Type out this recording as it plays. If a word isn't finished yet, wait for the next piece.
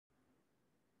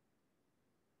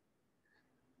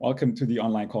Welcome to the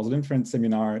online causal inference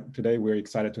seminar. Today, we're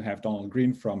excited to have Donald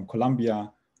Green from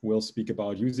Columbia, who will speak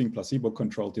about using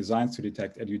placebo-controlled designs to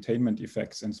detect edutainment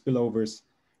effects and spillovers,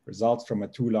 results from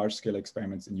two large-scale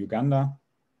experiments in Uganda.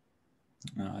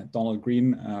 Donald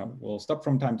Green will stop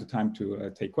from time to time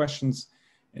to take questions.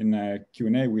 In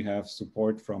Q&A, we have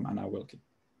support from Anna Wilkie.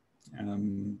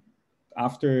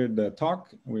 After the talk,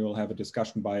 we will have a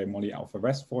discussion by Molly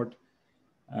Offer-Westort.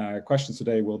 Questions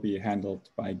today will be handled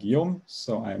by Guillaume,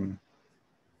 so I'm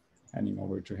handing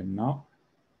over to him now.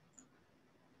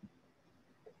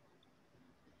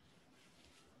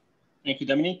 Thank you,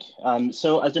 Dominique.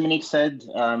 So as Dominique said,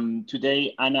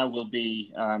 today Anna will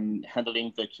be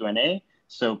handling the Q&A.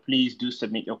 So please do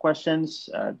submit your questions.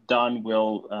 Don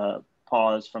will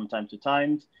pause from time to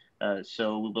time.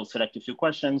 So we will select a few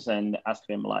questions and ask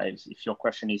them live. If your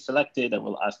question is selected, I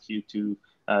will ask you to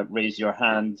raise your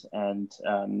hand and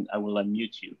I will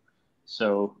unmute you.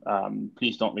 So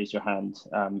please don't raise your hand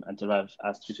until I've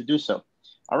asked you to do so.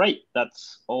 All right,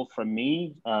 that's all from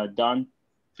me. Don,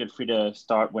 feel free to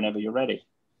start whenever you're ready.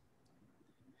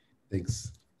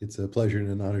 Thanks. It's a pleasure and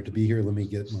an honor to be here. Let me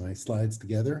get my slides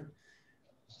together.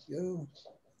 Go.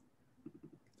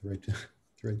 The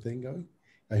right thing going.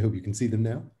 I hope you can see them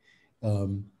now.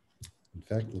 In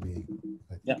fact,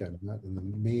 I think I'm not in the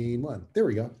main one. There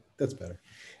we go. That's better.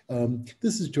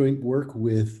 This is joint work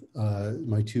with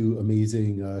my two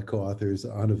amazing co-authors,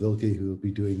 Anna Wilkie, who will be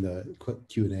doing the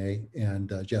Q&A,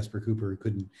 and Jasper Cooper, who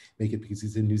couldn't make it because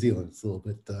he's in New Zealand. It's a little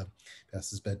bit past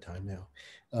his bedtime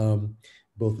now.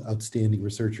 Both outstanding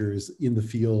researchers in the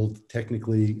field,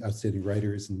 technically outstanding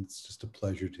writers, and it's just a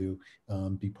pleasure to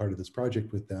be part of this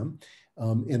project with them.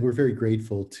 And we're very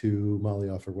grateful to Molly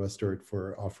Offer-Westort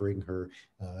for offering her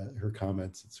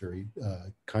comments. It's very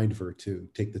kind of her to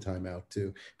take the time out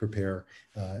to prepare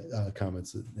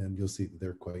comments, and you'll see that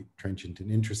they're quite trenchant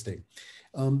and interesting.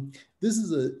 This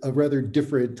is a rather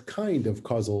different kind of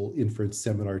causal inference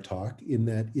seminar talk in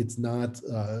that it's not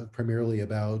primarily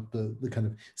about the kind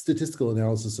of statistical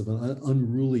analysis of an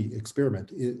unruly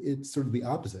experiment. It's sort of the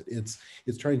opposite. It's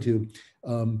trying to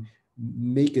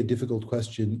make a difficult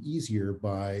question easier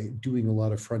by doing a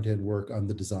lot of front-end work on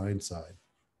the design side.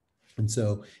 And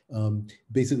so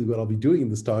basically what I'll be doing in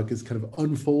this talk is kind of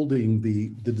unfolding the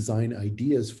design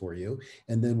ideas for you,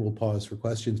 and then we'll pause for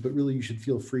questions, but really you should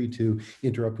feel free to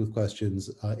interrupt with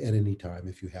questions at any time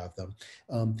if you have them.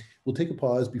 We'll take a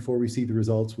pause before we see the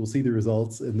results. We'll see the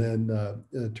results and then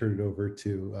turn it over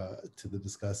to the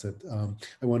discussant.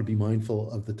 I want to be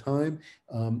mindful of the time.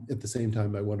 At the same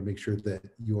time, I want to make sure that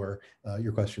your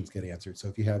questions get answered. So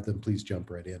if you have them, please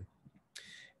jump right in.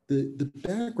 The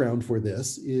background for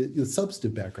this, the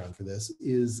substantive background for this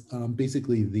is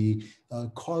basically the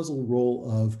causal role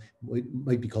of what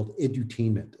might be called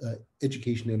edutainment,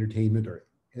 education, entertainment, or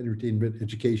entertainment,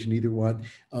 education, either one.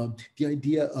 The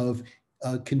idea of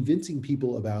convincing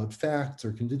people about facts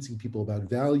or convincing people about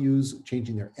values,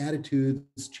 changing their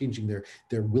attitudes, changing their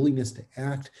willingness to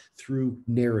act through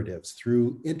narratives,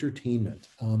 through entertainment,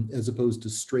 as opposed to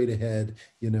straight ahead,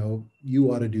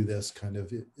 you ought to do this kind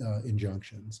of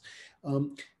injunctions.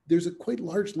 There's a quite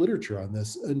large literature on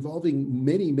this involving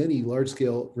many, many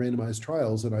large-scale randomized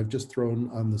trials, and I've just thrown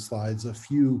on the slides a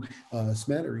few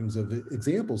smatterings of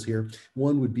examples here.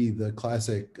 One would be the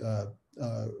classic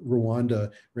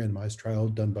Rwanda randomized trial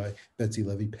done by Betsy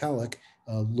Levy-Palak,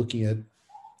 looking at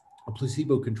a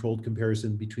placebo-controlled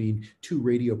comparison between two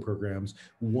radio programs.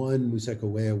 One,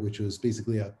 Musekoweya, which was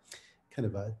basically a kind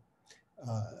of a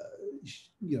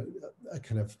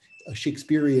a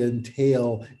Shakespearean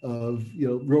tale of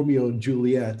Romeo and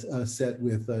Juliet set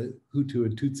with Hutu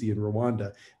and Tutsi in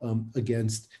Rwanda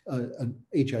against an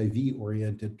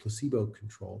HIV-oriented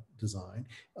placebo-controlled design.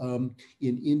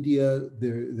 In India,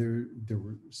 there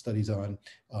were studies on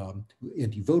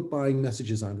anti-vote buying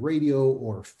messages on radio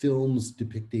or films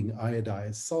depicting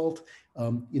iodized salt.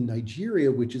 In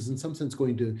Nigeria, which is in some sense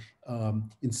going to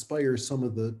inspire some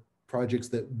of the projects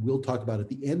that we'll talk about at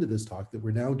the end of this talk that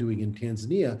we're now doing in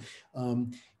Tanzania.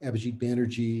 Abhijit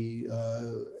Banerjee,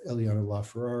 Eliana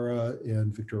LaFerrara,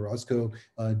 and Victor Orozco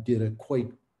did a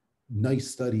quite nice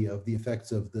study of the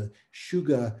effects of the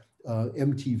Shuga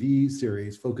MTV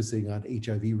series focusing on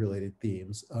HIV-related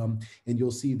themes. And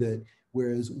you'll see that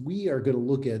whereas we are going to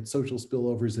look at social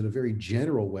spillovers in a very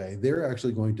general way, they're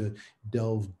actually going to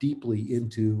delve deeply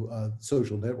into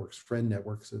social networks, friend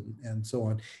networks, and so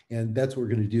on. And that's what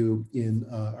we're going to do in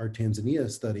our Tanzania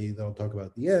study that I'll talk about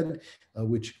at the end,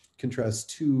 which contrasts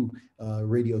two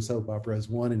radio soap operas,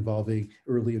 one involving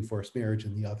early and forced marriage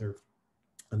and the other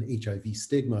on HIV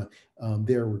stigma.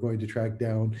 There we're going to track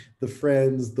down the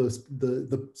friends,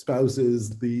 the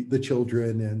spouses, the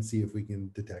children, and see if we can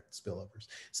detect spillovers.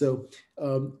 So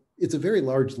it's a very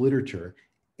large literature.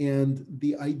 And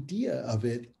the idea of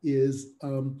it is,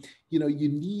 you know, you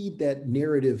need that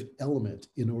narrative element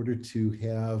in order to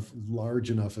have large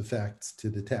enough effects to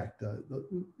detect.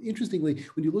 Interestingly,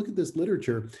 when you look at this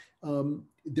literature,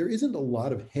 there isn't a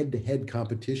lot of head-to-head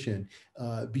competition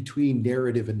between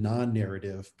narrative and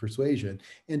non-narrative persuasion.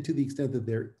 And to the extent that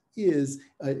there is,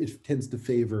 it tends to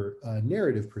favor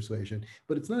narrative persuasion,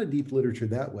 but it's not a deep literature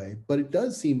that way. But it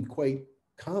does seem quite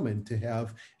common to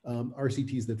have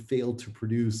RCTs that fail to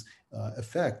produce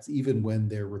effects, even when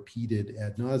they're repeated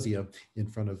ad nauseum in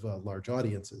front of large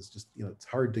audiences. Just, you know, it's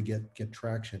hard to get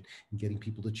traction in getting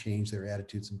people to change their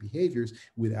attitudes and behaviors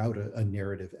without a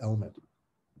narrative element.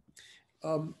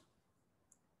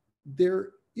 There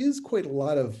is quite a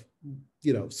lot of,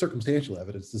 you know, circumstantial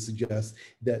evidence to suggest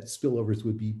that spillovers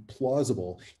would be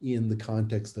plausible in the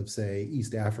context of, say,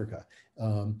 East Africa,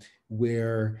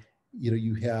 where, you know,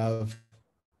 you have,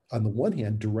 on the one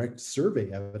hand, direct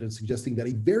survey evidence suggesting that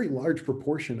a very large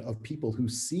proportion of people who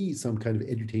see some kind of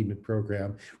edutainment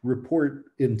program report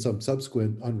in some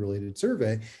subsequent unrelated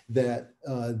survey that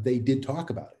they did talk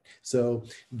about it. So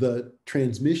the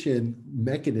transmission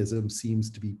mechanism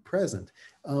seems to be present.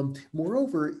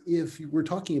 Moreover, if we're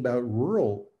talking about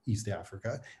rural East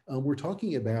Africa, we're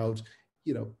talking about,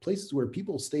 you know, places where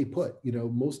people stay put. You know,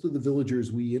 most of the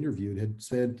villagers we interviewed had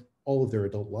spent all of their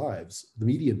adult lives. The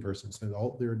median person spent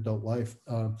all their adult life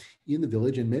in the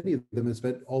village, and many of them have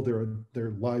spent all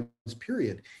their lives,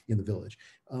 period, in the village.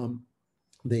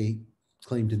 They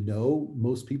claim to know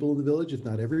most people in the village, if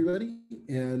not everybody,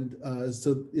 and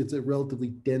so it's a relatively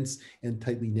dense and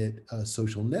tightly knit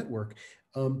social network.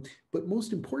 But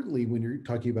most importantly, when you're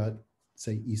talking about,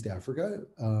 say, East Africa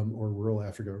or rural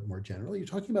Africa more generally, you're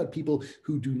talking about people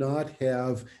who do not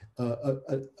have,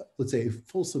 let's say, a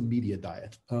fulsome media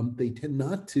diet. They tend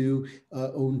not to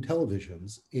own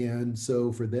televisions. And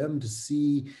so for them to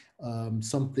see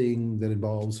something that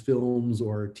involves films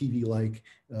or TV-like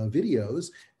videos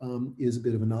is a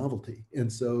bit of a novelty.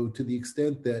 And so to the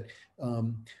extent that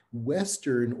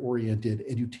Western-oriented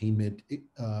edutainment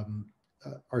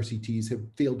RCTs have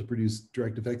failed to produce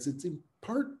direct effects, it's in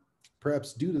part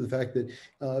perhaps due to the fact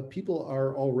that people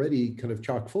are already kind of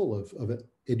chock full of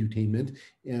edutainment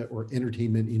or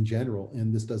entertainment in general,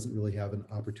 and this doesn't really have an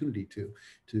opportunity to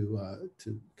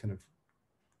kind of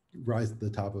rise to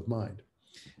the top of mind.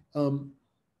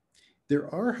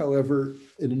 There are, however,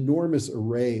 an enormous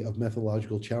array of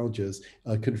methodological challenges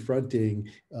confronting,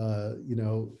 you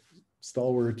know,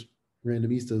 stalwart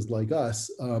randomistas like us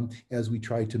as we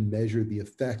try to measure the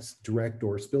effects, direct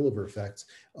or spillover effects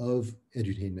of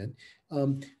edutainment.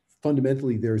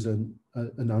 Fundamentally, there's a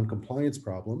non-compliance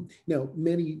problem. Now,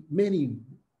 many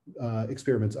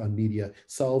experiments on media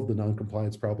solve the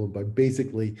non-compliance problem by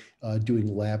basically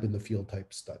doing lab in the field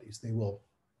type studies. They will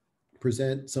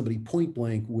present somebody point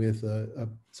blank with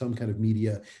some kind of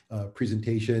media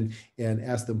presentation and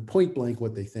ask them point blank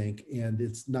what they think, and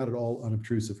it's not at all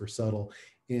unobtrusive or subtle.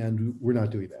 And we're not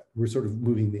doing that. We're sort of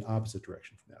moving the opposite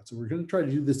direction from that. So we're going to try to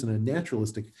do this in a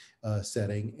naturalistic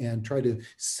setting and try to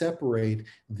separate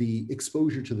the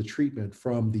exposure to the treatment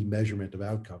from the measurement of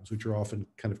outcomes, which are often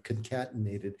kind of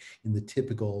concatenated in the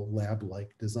typical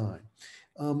lab-like design.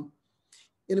 And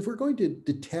if we're going to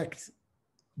detect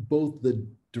both the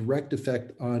direct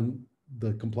effect on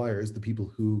the compliers, the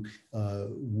people who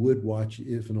would watch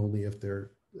if and only if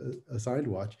they're assigned to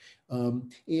watch,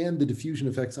 and the diffusion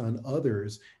effects on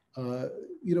others,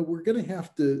 you know, we're going to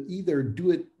have to either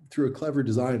do it through a clever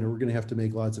design, or we're going to have to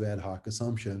make lots of ad hoc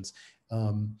assumptions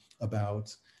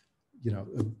about, you know,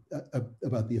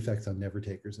 about the effects on never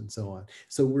takers and so on.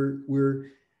 So we're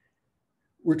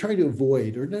trying to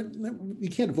avoid, or we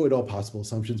can't avoid all possible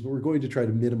assumptions, but we're going to try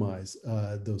to minimize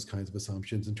those kinds of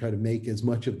assumptions and try to make as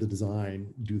much of the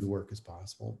design do the work as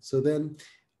possible. So then,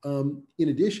 in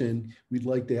addition, we'd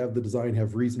like to have the design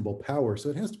have reasonable power. So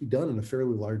it has to be done on a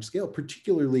fairly large scale,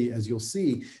 particularly, as you'll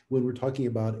see, when we're talking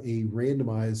about a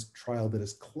randomized trial that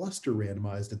is cluster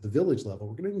randomized at the village level.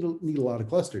 We're going to need a lot of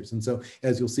clusters. And so,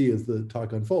 as you'll see as the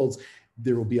talk unfolds,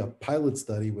 there will be a pilot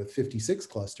study with 56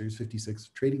 clusters, 56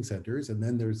 trading centers, and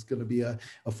then there's going to be a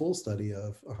full study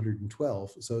of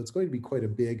 112. So it's going to be quite a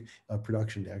big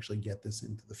production to actually get this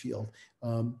into the field.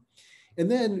 And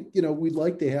then, you know, we'd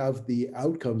like to have the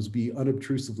outcomes be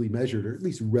unobtrusively measured, or at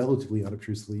least relatively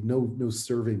unobtrusively. No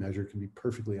survey measure can be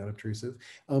perfectly unobtrusive.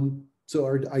 So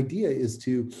our idea is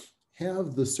to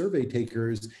have the survey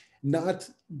takers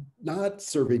not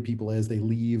survey people as they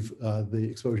leave the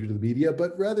exposure to the media,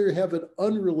 but rather have an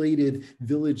unrelated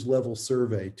village level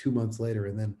survey 2 months later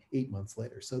and then 8 months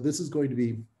later. So this is going to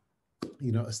be,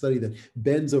 you know, a study that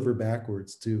bends over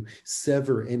backwards to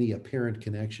sever any apparent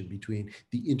connection between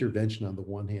the intervention on the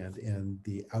one hand and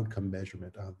the outcome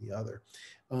measurement on the other.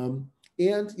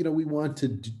 And, you know, we want to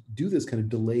do this kind of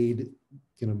delayed,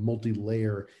 you know,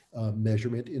 multi-layer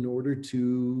measurement in order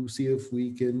to see if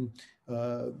we can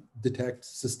detect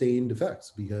sustained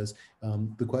effects, because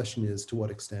the question is, to what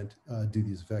extent do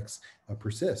these effects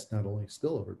persist, not only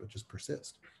spillover, but just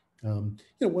persist? You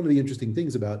know, one of the interesting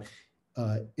things about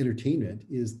entertainment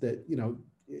is that, you know,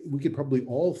 we could probably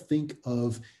all think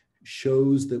of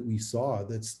shows that we saw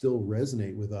that still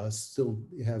resonate with us, still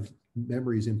have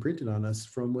memories imprinted on us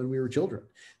from when we were children.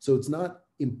 So it's not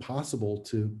impossible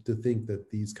to think that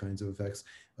these kinds of effects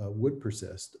would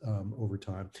persist over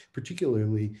time,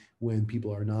 particularly when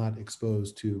people are not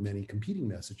exposed to many competing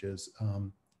messages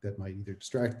that might either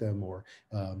distract them or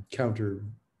counter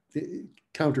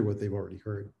what they've already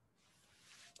heard.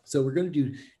 So we're going to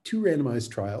do 2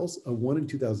 randomized trials, one in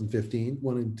 2015,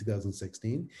 one in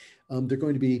 2016. They're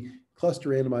going to be cluster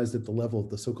randomized at the level of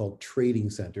the so-called trading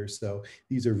centers. So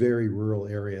these are very rural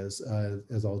areas,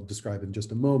 as I'll describe in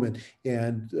just a moment.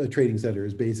 And a trading center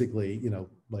is basically, you know,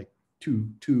 like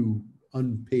two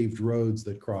unpaved roads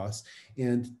that cross.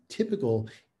 And typical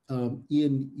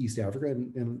in East Africa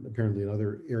and apparently in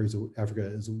other areas of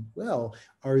Africa as well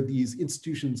are these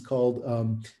institutions called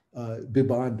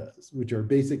bibandas, which are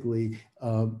basically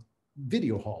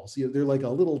video halls. You know, they're like a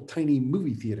little tiny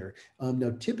movie theater.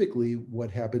 Now, typically what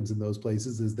happens in those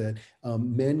places is that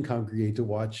men congregate to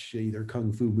watch either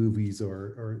kung fu movies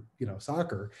or you know,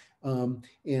 soccer.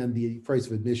 And the price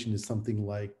of admission is something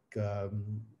like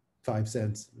 5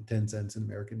 cents, 10 cents in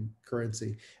American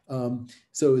currency.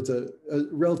 So it's a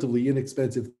relatively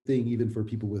inexpensive thing, even for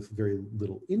people with very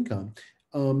little income.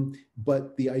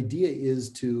 But the idea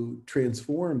is to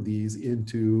transform these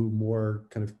into more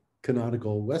kind of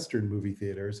canonical Western movie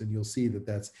theaters, and you'll see that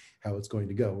that's how it's going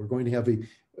to go. We're going to have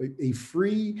a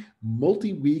free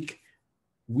multi-week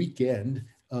weekend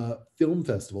film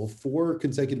festival, 4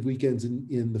 consecutive weekends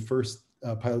in the first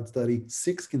pilot study,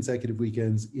 6 consecutive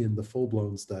weekends in the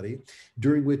full-blown study,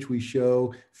 during which we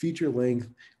show feature-length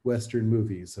Western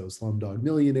movies, so Slumdog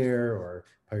Millionaire or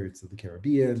Pirates of the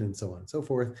Caribbean, and so on and so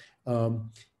forth.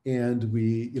 And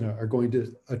we, you know, are going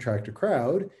to attract a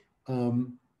crowd,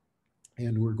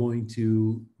 and we're going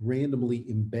to randomly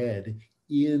embed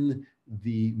in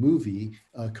the movie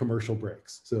commercial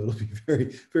breaks. So it'll be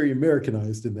very, very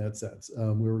Americanized in that sense.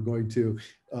 We're going to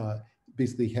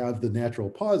basically have the natural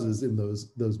pauses in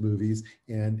those movies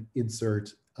and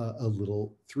insert a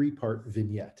little 3-part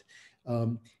vignette.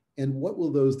 And what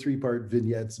will those 3-part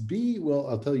vignettes be? Well,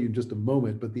 I'll tell you in just a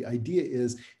moment, but the idea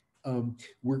is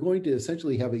we're going to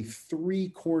essentially have a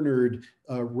 3-cornered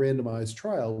randomized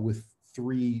trial with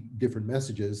 3 different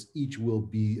messages. Each will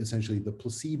be essentially the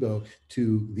placebo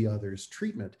to the other's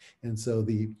treatment. And so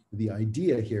the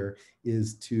idea here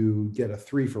is to get a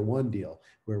 3-for-1 deal,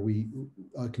 where we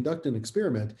conduct an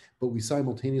experiment, but we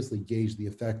simultaneously gauge the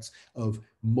effects of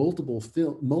multiple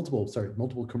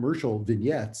commercial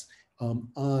vignettes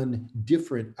on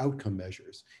different outcome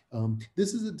measures.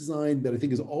 This is a design that I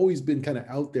think has always been kind of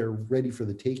out there, ready for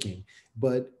the taking,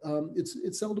 but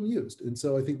it's seldom used. And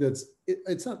so I think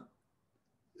it's not,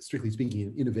 strictly speaking,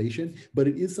 an innovation, but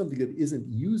it is something that isn't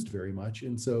used very much.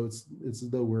 And so it's as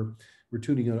though we're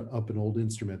tuning up an old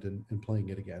instrument and playing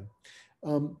it again.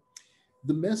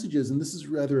 The messages, and this is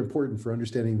rather important for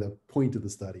understanding the point of the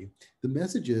study, the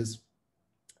messages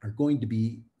are going to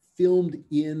be filmed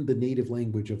in the native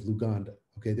language of Uganda.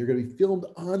 Okay, they're going to be filmed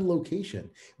on location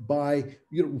by,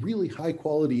 you know, really high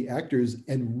quality actors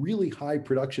and really high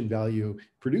production value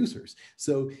producers.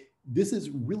 So this is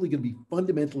really going to be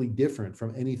fundamentally different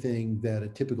from anything that a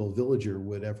typical villager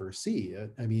would ever see.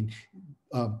 I mean,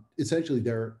 essentially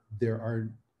there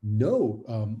are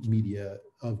no media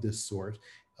of this sort.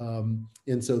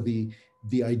 And so the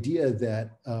idea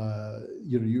that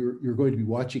you know, you're going to be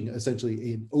watching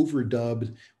essentially an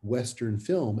overdubbed Western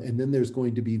film, and then there's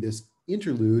going to be this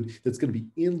interlude that's going to be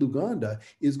in Uganda,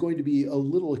 is going to be a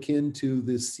little akin to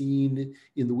this scene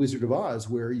in The Wizard of Oz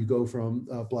where you go from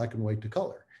black and white to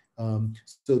color.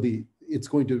 So it's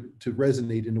going to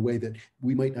resonate in a way that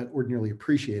we might not ordinarily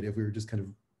appreciate if we were just kind of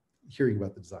hearing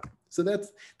about the design. So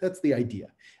that's the idea.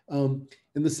 And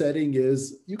the setting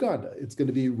is Uganda. It's going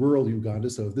to be rural Uganda.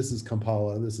 So if this is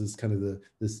Kampala, this is kind of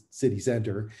this city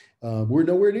center. We're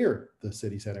nowhere near the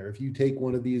city center. If you take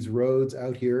one of these roads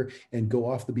out here and go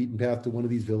off the beaten path to one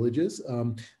of these villages,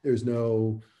 there's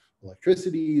no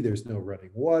electricity, there's no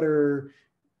running water,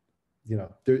 you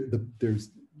know,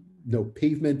 there's no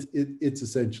pavement. It's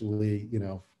essentially, you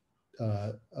know,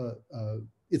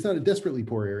 it's not a desperately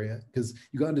poor area, because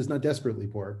Uganda is not desperately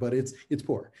poor, but it's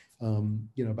poor.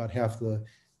 You know, about half the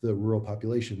rural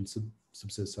population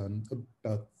subsists on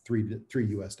about $3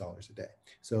 US a day.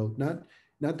 So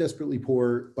not desperately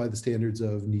poor by the standards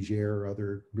of Niger or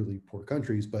other really poor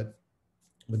countries, but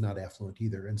not affluent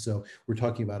either. And so we're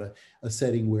talking about a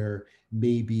setting where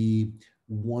maybe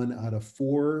 1 out of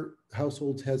 4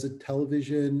 households has a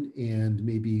television, and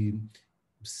maybe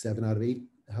 7 out of 8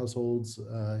 households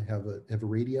have a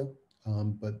radio,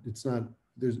 but it's not,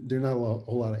 there are not a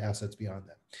whole lot of assets beyond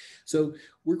that. So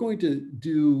we're going to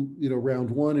do, you know, round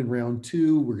 1 and round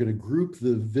 2. We're going to group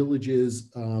the villages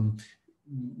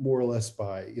more or less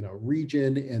by, you know,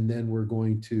 region, and then we're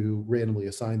going to randomly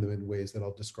assign them in ways that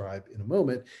I'll describe in a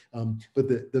moment. But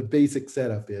the basic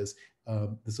setup is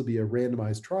this will be a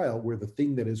randomized trial where the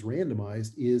thing that is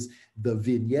randomized is the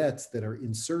vignettes that are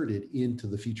inserted into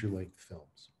the feature-length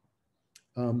films.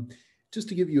 Just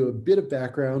to give you a bit of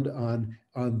background on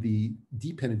the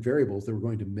dependent variables that we're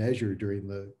going to measure during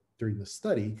the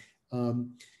study,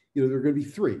 you know, there are going to be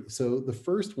 3. So the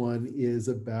first one is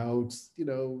about, you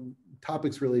know,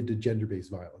 topics related to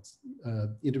gender-based violence,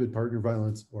 intimate partner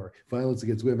violence, or violence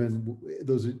against women.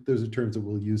 Those are terms that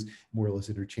we'll use more or less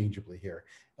interchangeably here.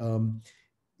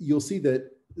 You'll see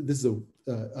that this is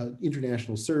an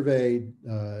international survey,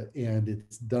 and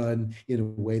it's done in a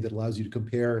way that allows you to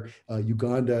compare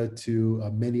Uganda to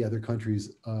many other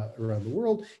countries around the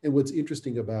world. And what's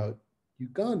interesting about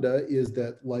Uganda is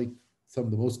that, like some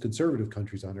of the most conservative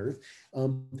countries on earth,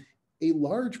 a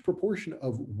large proportion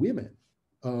of women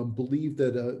believe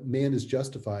that a man is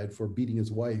justified for beating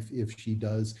his wife if she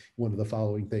does one of the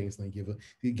following things. And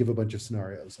they give a bunch of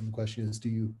scenarios. And the question is, do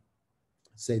you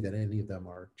say that any of them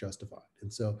are justified?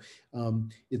 And so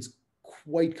it's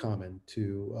quite common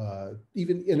to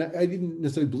even, and I didn't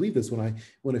necessarily believe this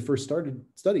when I first started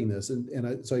studying this,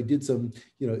 so I did some,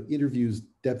 you know, interviews,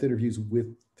 depth interviews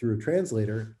through a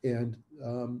translator, and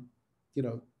you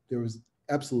know, there was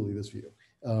absolutely this view.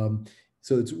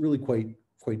 So it's really quite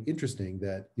interesting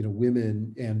that, you know,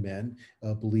 women and men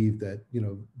believe that, you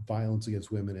know, violence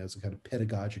against women has a kind of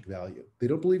pedagogic value. They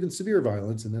don't believe in severe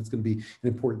violence, and that's going to be an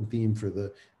important theme for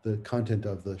the content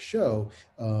of the show.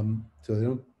 So they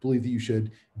don't believe that you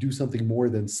should do something more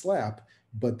than slap,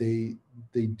 but they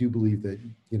do believe that,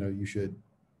 you know, you should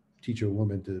teach a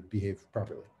woman to behave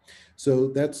properly. So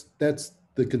that's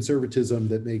the conservatism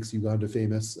that makes Uganda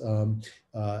famous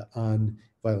on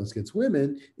violence against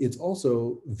women. It's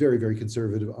also very, very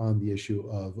conservative on the issue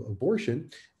of abortion,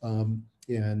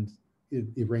 and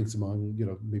it ranks among, you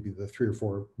know, maybe the 3 or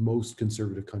 4 most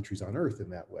conservative countries on earth in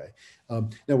that way.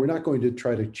 Now, we're not going to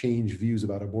try to change views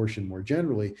about abortion more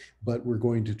generally, but we're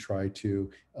going to try to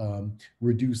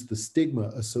reduce the stigma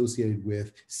associated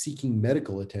with seeking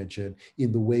medical attention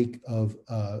in the wake of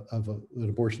an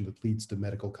abortion that leads to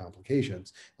medical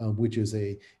complications, which is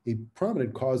a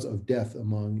prominent cause of death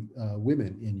among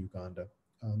women in Uganda.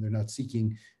 They're not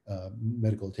seeking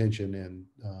medical attention,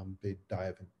 and they die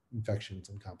of infections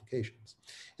and complications.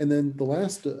 And then the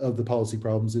last of the policy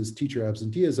problems is teacher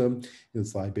absenteeism. The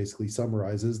slide basically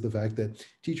summarizes the fact that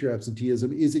teacher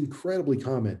absenteeism is incredibly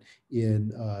common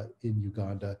in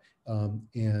Uganda,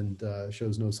 and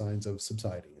shows no signs of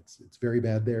subsiding. It's very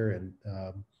bad there, and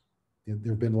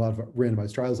there have been a lot of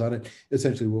randomized trials on it.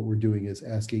 Essentially, what we're doing is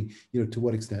asking, you know, to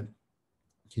what extent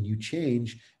can you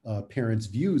change parents'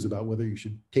 views about whether you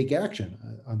should take action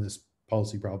on this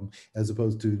policy problem, as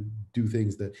opposed to do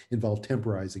things that involve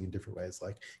temporizing in different ways,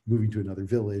 like moving to another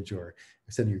village, or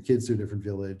sending your kids to a different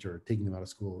village, or taking them out of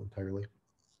school entirely.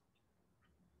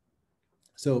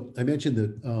 So I mentioned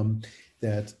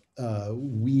that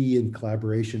we, in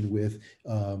collaboration with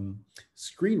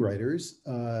screenwriters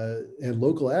and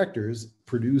local actors,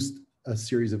 produced a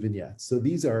series of vignettes. So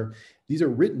these are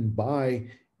written by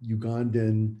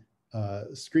Ugandan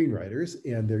screenwriters,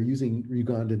 and they're using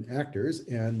Ugandan actors,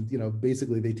 and, you know,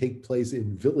 basically they take place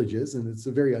in villages, and it's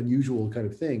a very unusual kind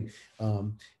of thing,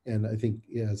 and I think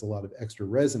it has a lot of extra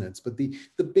resonance. But the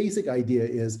basic idea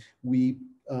is we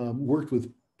worked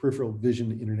with Peripheral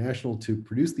Vision International to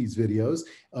produce these videos.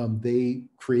 They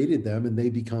created them, and they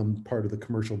become part of the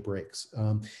commercial breaks.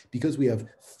 Because we have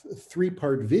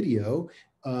 3-part video,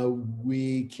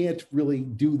 we can't really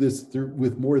do this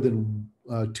with more than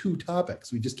 2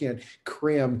 topics. We just can't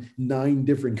cram 9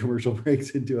 different commercial breaks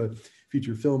into a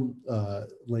feature film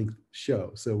length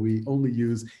show. So we only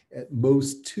use at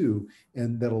most 2,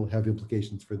 and that'll have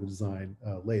implications for the design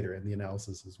later and the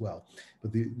analysis as well.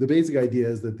 But the basic idea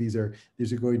is that these are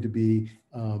going to be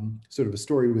sort of a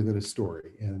story within a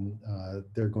story, and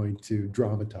they're going to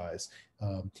dramatize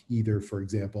either, for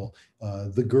example,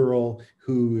 the girl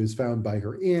who is found by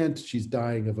her aunt, she's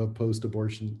dying of a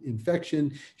post-abortion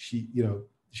infection. She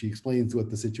explains what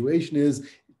the situation is,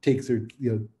 takes her,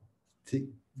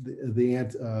 the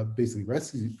aunt basically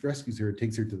rescues her,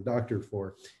 takes her to the doctor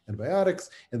for antibiotics,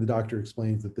 and the doctor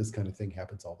explains that this kind of thing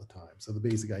happens all the time. So the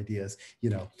basic idea is,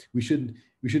 we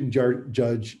shouldn't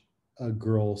judge a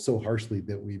girl so harshly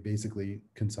that we basically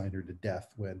consign her to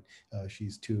death when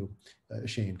she's too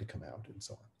ashamed to come out, and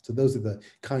so on. So those are the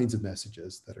kinds of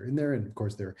messages that are in there, and of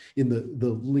course they're in the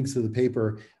links to the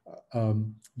paper.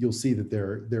 You'll see that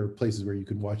there are places where you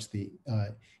can watch the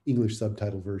English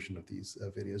subtitle version of these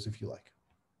videos if you like.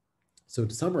 So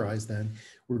to summarize then,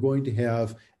 we're going to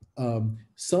have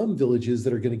some villages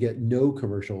that are going to get no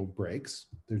commercial breaks.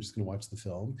 They're just going to watch the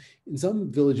film. In some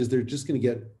villages, they're just going to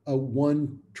get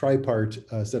one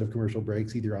tripart set of commercial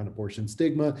breaks, either on abortion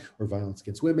stigma or violence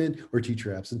against women or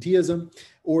teacher absenteeism,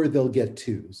 or they'll get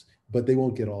 2s, but they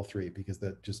won't get all 3 because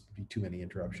that'd just be too many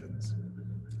interruptions.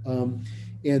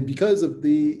 And because of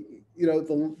the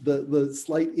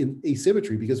slight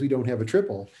asymmetry, because we don't have a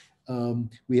triple,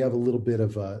 we have a little bit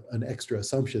of an extra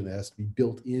assumption that has to be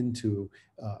built into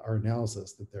our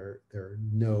analysis, that there are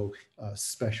no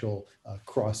special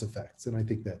cross effects. And I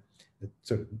think that it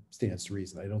sort of stands to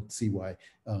reason. I don't see why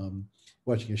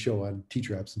watching a show on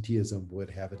teacher absenteeism would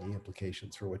have any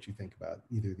implications for what you think about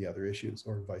either the other issues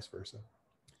or vice versa.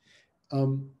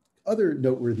 Other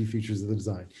noteworthy features of the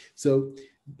design. So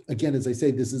again, as I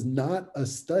say, this is not a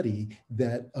study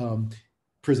that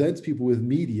presents people with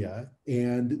media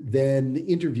and then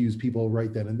interviews people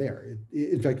right then and there.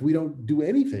 In fact, we don't do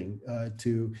anything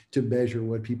to measure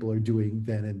what people are doing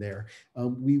then and there.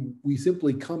 We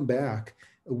simply come back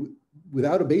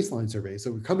without a baseline survey.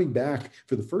 So we're coming back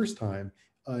for the first time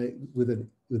with a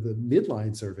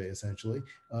midline survey, essentially.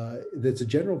 That's a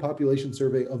general population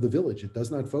survey of the village. It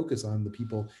does not focus on the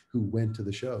people who went to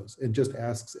the shows, and just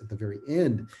asks at the very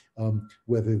end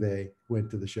whether they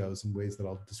went to the shows in ways that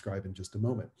I'll describe in just a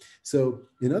moment. So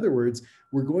in other words,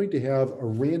 we're going to have a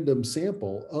random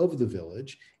sample of the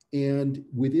village, and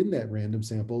within that random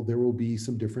sample, there will be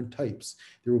some different types.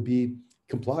 There will be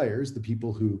compliers, the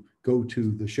people who go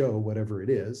to the show, whatever it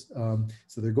is.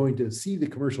 So they're going to see the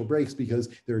commercial breaks because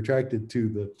they're attracted to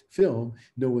the film.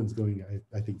 No one's going,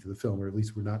 I think, to the film, or at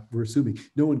least we're assuming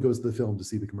no one goes to the film to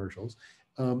see the commercials.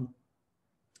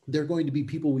 They're going to be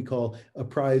people we call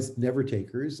prize never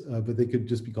takers, but they could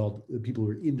just be called people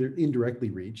who are indirectly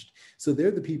reached. So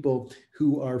they're the people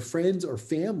who are friends or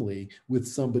family with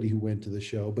somebody who went to the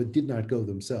show but did not go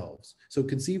themselves. So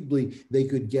conceivably, they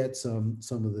could get some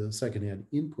of the secondhand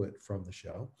input from the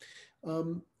show,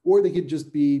 or they could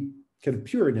just be kind of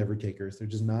pure never takers. They're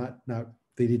just not.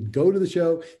 They didn't go to the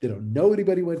show. They don't know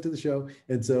anybody went to the show.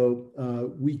 And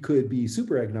so we could be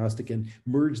super agnostic and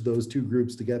merge those two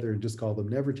groups together and just call them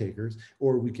never takers,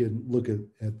 or we can look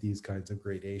at these kinds of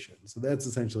gradations. So that's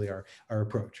essentially our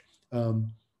approach.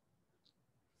 And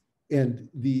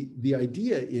the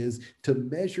idea is to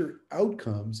measure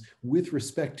outcomes with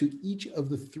respect to each of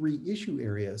the 3 issue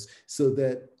areas so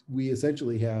that we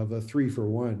essentially have a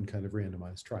 3-for-1 kind of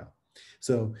randomized trial.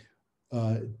 So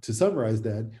to summarize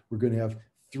that, we're going to have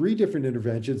 3 different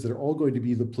interventions that are all going to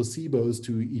be the placebos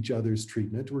to each other's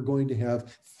treatment. We're going to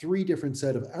have 3 different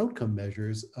set of outcome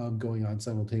measures going on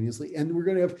simultaneously. And we're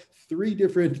going to have 3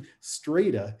 different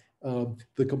strata,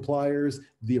 the compliers,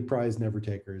 the prize never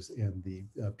takers, and the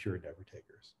pure never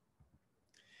takers.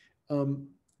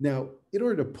 Now, in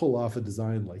order to pull off a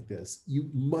design like this, you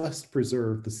must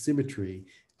preserve the symmetry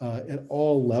at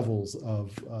all levels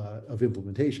of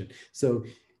implementation. So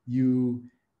you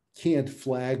can't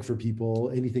flag for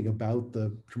people anything about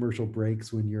the commercial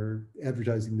breaks when you're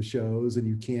advertising the shows, and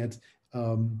you can't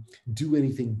do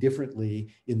anything differently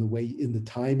in the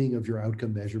timing of your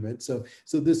outcome measurement. So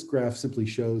this graph simply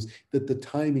shows that the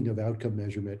timing of outcome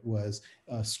measurement was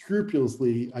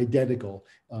scrupulously identical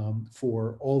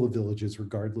for all the villages,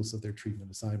 regardless of their treatment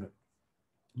assignment.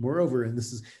 Moreover, and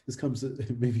this comes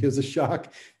maybe as a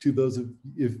shock to those of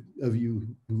you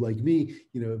who, like me,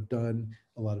 have done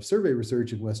a lot of survey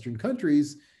research in Western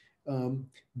countries,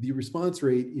 the response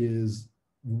rate is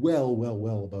well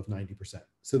above 90%.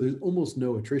 So there's almost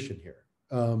no attrition here.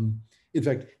 In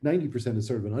fact, 90% is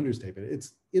sort of an understatement.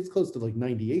 It's close to like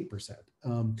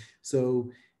 98%. So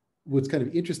what's kind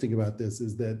of interesting about this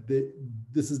is that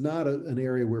this is not an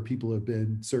area where people have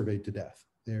been surveyed to death.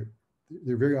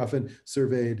 they're very often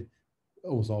surveyed,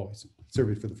 almost always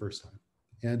surveyed for the first time.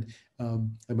 And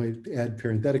I might add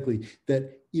parenthetically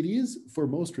that it is, for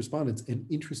most respondents, an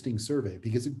interesting survey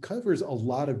because it covers a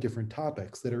lot of different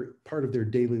topics that are part of their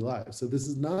daily lives. So this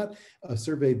is not a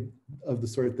survey of the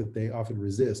sort that they often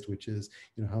resist, which is,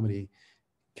 how many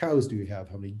cows do you have?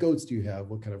 How many goats do you have?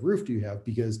 What kind of roof do you have?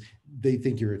 Because they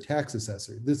think you're a tax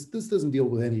assessor. This doesn't deal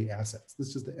with any assets.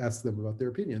 This just asks them about their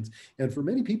opinions. And for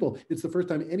many people, it's the first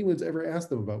time anyone's ever asked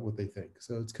them about what they think.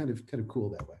 So it's kind of cool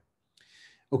that way.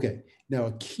 Okay, now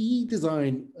a key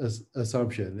design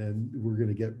assumption, and we're going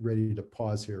to get ready to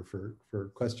pause here for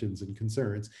questions and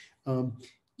concerns,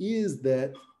 is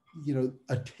that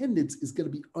attendance is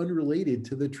going to be unrelated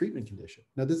to the treatment condition.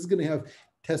 Now, this is going to have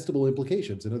testable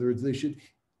implications. In other words,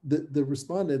 the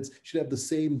respondents should have the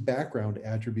same background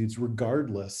attributes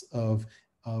regardless of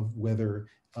whether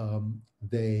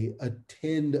they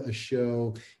attend a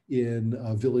show in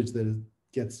a village that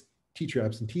gets teacher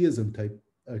absenteeism type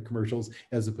commercials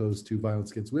as opposed to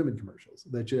violence against women commercials.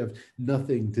 That should have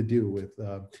nothing to do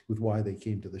with why they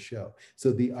came to the show.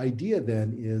 So the idea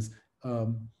then is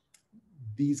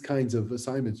these kinds of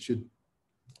assignments should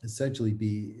essentially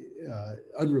be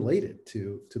unrelated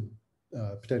to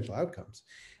potential outcomes.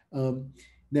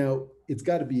 Now, it's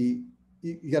got to be,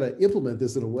 you got to implement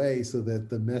this in a way so that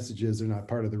the messages are not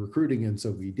part of the recruiting, and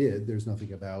so we did. There's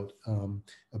nothing about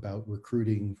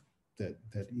recruiting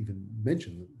that even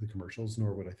mention the commercials,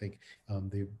 nor would I think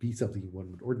they'd be something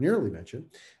one would ordinarily mention.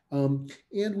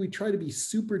 And we try to be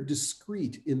super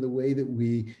discreet in the way that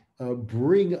we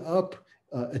bring up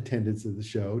attendance of the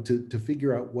show to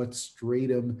figure out what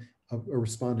stratum a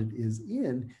respondent is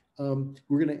in.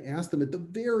 We're going to ask them at the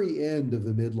very end of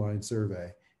the midline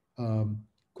survey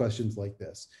questions like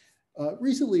this.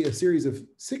 Recently, a series of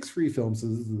 6 free films, so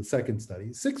this is the second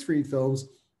study, 6 free films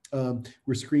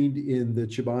were screened in the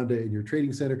Chibanda in your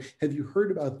training center. Have you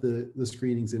heard about the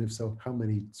screenings? And if so, how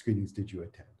many screenings did you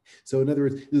attend? So in other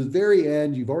words, at the very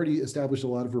end, you've already established a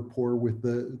lot of rapport with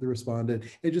the respondent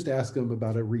and just ask them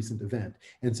about a recent event.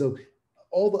 And so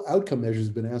all the outcome measures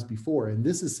have been asked before, and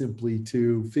this is simply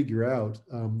to figure out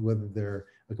whether they're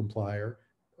a complier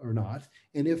or not.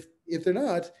 And if they're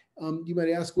not, you might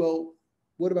ask, well,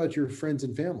 what about your friends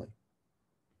and family?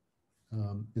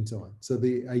 And so on. So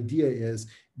the idea is,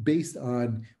 based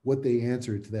on what they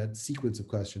answered to that sequence of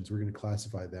questions, we're going to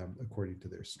classify them according to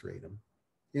their stratum.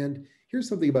 And here's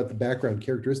something about the background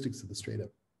characteristics of the stratum.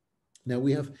 Now,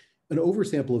 we have an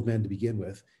oversample of men to begin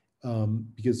with,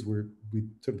 because we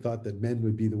sort of thought that men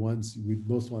would be the ones we'd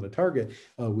most want to target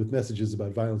with messages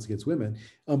about violence against women.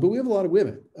 But we have a lot of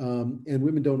women, and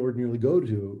women don't ordinarily go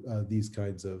to these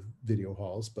kinds of video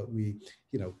halls, but we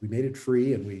made it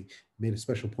free and we made a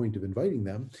special point of inviting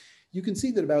them. You can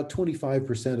see that about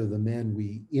 25% of the men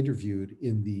we interviewed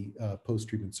in the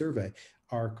post-treatment survey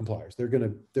are compliers.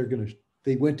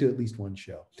 They went to at least one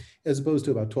show, as opposed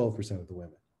to about 12% of the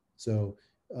women. So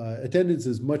attendance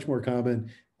is much more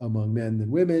common among men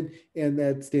than women, and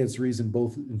that stands to reason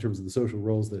both in terms of the social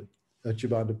roles that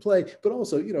Chibanda play, but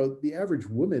also, the average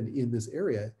woman in this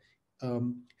area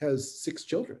has 6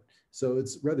 children. So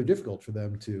it's rather difficult for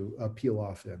them to peel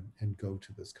off and go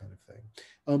to this kind of thing.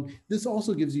 This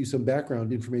also gives you some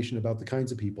background information about the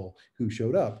kinds of people who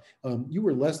showed up. You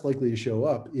were less likely to show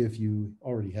up if you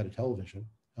already had a television.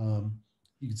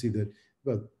 You can see that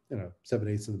about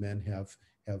 7/8 of the men have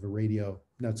a radio,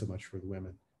 not so much for the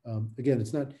women. Again,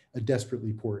 it's not a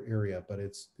desperately poor area, but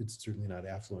it's certainly not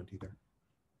affluent either.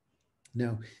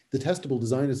 Now, the testable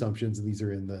design assumptions, and these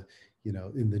are in the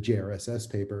JRSS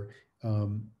paper.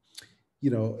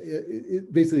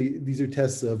 Basically, these are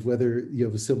tests of whether you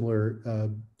have a similar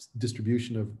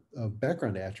distribution of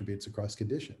background attributes across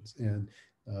conditions, and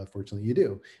fortunately, you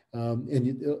do.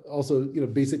 Also,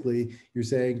 basically, you're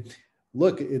saying,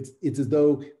 look, it's as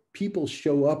though people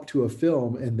show up to a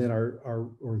film and then their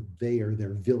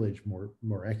village,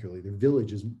 more accurately, their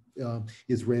village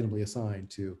is randomly assigned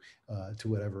to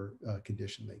whatever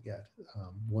condition they get,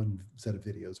 one set of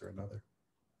videos or another.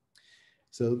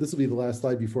 So this will be the last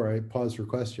slide before I pause for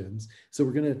questions. So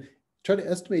we're going to try to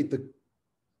estimate the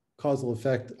causal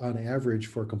effect on average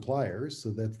for compliers.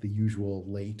 So that's the usual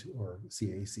late or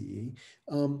CACE.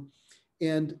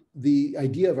 And the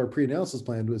idea of our pre-analysis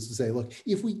plan was to say, look,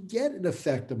 if we get an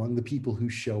effect among the people who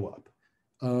show up,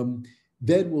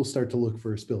 then we'll start to look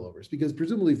for spillovers, because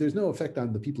presumably if there's no effect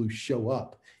on the people who show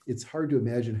up, it's hard to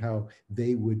imagine how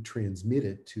they would transmit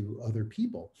it to other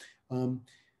people. And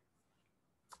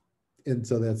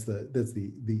so that's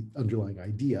the underlying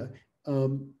idea.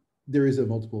 There is a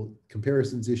multiple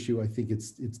comparisons issue. I think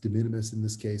it's de minimis in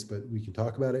this case, but we can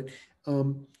talk about it.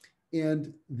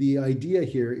 And the idea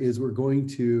here is we're going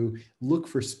to look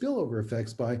for spillover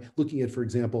effects by looking at, for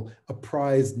example,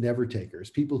 apprised never takers,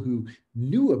 people who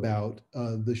knew about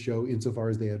the show insofar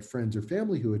as they had friends or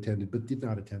family who attended but did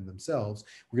not attend themselves.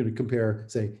 We're going to compare,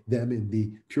 say, them in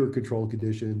the pure control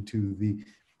condition to the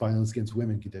violence against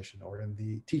women condition, or in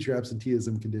the teacher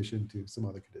absenteeism condition to some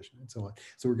other condition, and so on.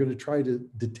 So we're going to try to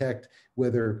detect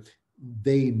whether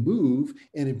they move,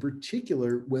 and in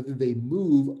particular, whether they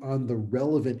move on the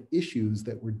relevant issues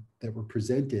that were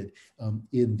presented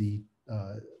in the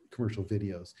commercial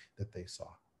videos that they saw.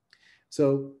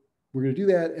 So we're going to do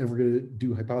that, and we're going to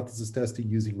do hypothesis testing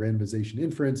using randomization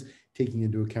inference, taking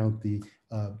into account the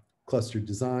clustered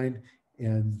design.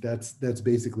 And that's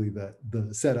basically the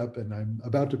setup. And I'm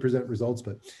about to present results,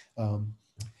 but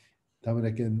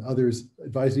Dominic and others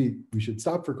advised me we should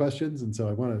stop for questions. And so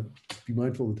I want to be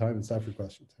mindful of the time and stop for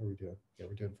questions. How are we doing? Yeah,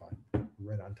 we're doing fine.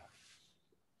 We're right on time.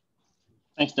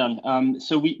 Thanks, Don.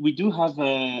 So we do have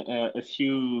a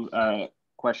few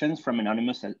questions from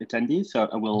anonymous attendees. So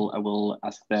I will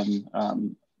ask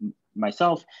them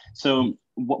myself. So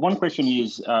one question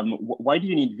is, why do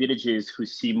you need villages who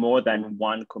see more than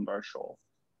one commercial?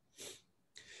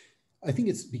 I think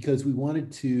it's because we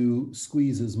wanted to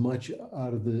squeeze as much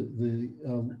out of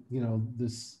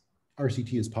this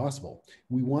RCT as possible.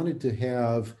 We wanted to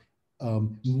have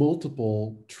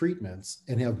multiple treatments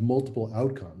and have multiple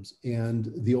outcomes.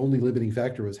 And the only limiting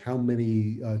factor was how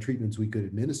many treatments we could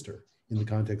administer in the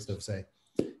context of, say,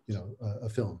 a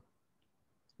film.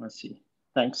 Let's see.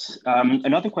 Thanks.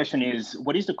 Another question is,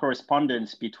 what is the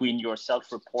correspondence between your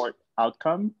self-reported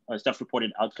outcome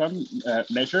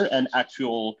measure and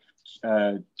actual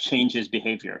changes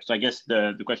behavior? So I guess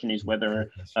the question is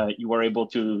whether you were able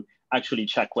to actually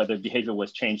check whether behavior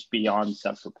was changed beyond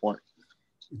self-report.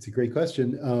 It's a great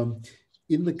question.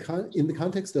 In the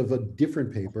context of a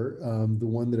different paper, the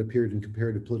one that appeared in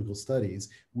Comparative Political Studies,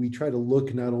 we try to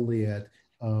look not only at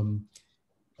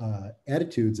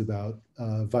attitudes about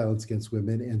violence against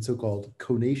women and so-called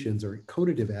conations or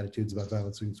conative attitudes about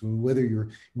violence against women, whether you're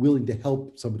willing to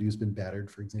help somebody who's been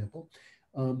battered, for example.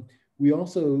 We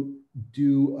also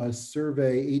do a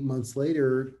survey 8 months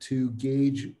later to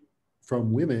gauge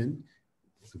from women,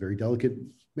 it's a very delicate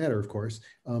matter, of course,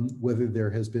 whether there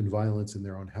has been violence in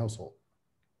their own household.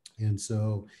 And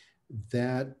so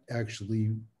that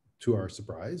actually, to our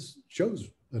surprise, shows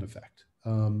an effect.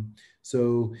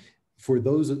 So for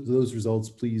those results,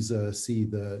 please see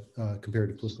the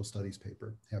Comparative Political Studies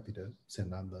paper. Happy to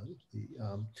send on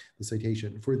the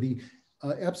citation. For the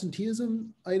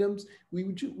absenteeism items,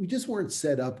 we just weren't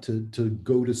set up to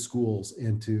go to schools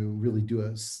and to really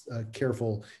do a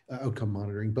careful outcome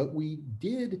monitoring, but we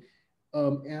did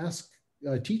ask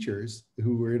teachers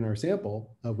who were in our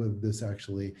sample whether this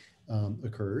actually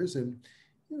occurs, and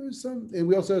there's some, and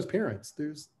we also asked parents.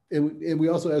 And we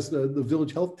also asked the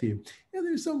village health team. And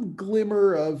there's some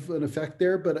glimmer of an effect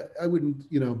there, but I wouldn't,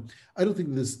 I don't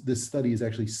think this study is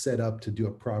actually set up to do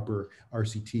a proper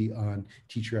RCT on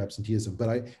teacher absenteeism, but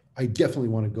I definitely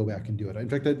want to go back and do it. In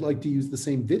fact, I'd like to use the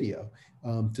same video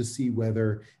to see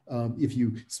whether if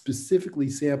you specifically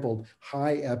sampled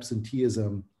high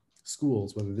absenteeism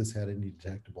schools, whether this had any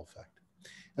detectable effect.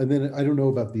 And then I don't know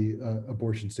about the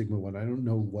abortion stigma one. I don't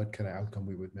know what kind of outcome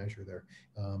we would measure there.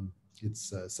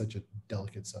 It's such a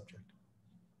delicate subject.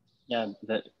 Yeah,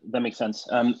 that makes sense.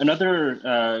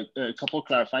 Another couple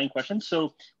clarifying questions.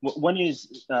 So one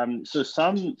is, so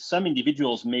some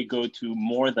individuals may go to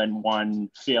more than one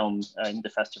film in the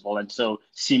festival, and so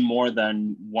see more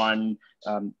than one,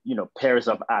 pairs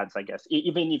of ads, I guess,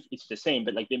 even if it's the same,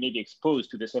 but like they may be exposed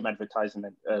to the same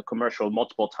advertisement commercial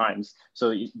multiple times.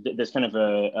 So there's kind of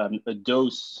a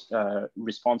dose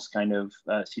response kind of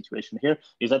situation here.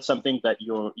 Is that something that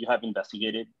you have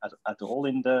investigated at all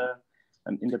in the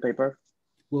paper?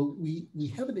 Well, we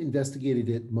haven't investigated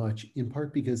it much, in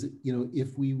part because,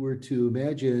 if we were to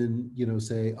imagine,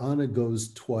 say Anna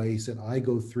goes twice and I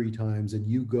go 3 times and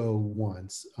you go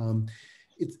once,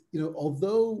 it's,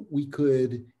 although we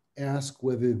could ask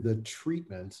whether the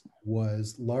treatment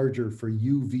was larger for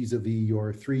you vis-a-vis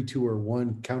your 3, 2, or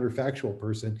 1 counterfactual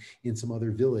person in some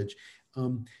other village,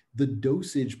 the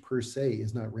dosage per se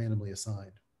is not randomly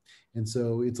assigned. And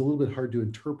so it's a little bit hard to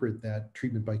interpret that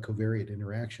treatment by covariate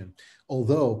interaction.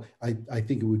 Although I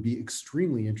think it would be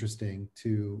extremely interesting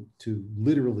to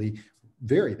literally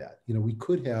vary that. We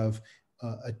could have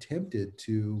attempted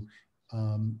to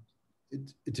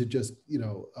just,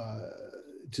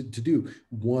 to do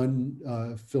one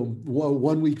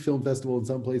 1 week film festival in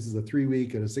some places, a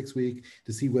 3-week and a 6-week,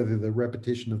 to see whether the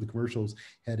repetition of the commercials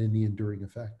had any enduring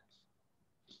effect.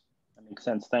 Makes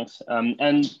sense, thanks.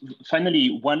 And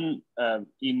finally,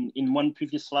 in one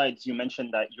previous slides, you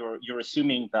mentioned that you're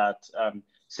assuming that,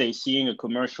 say, seeing a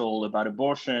commercial about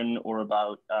abortion or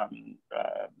about,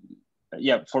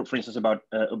 for instance, about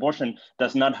abortion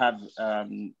does not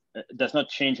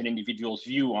change an individual's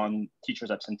view on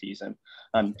teachers' absenteeism.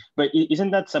 But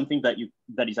isn't that something that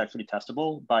is actually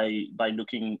testable by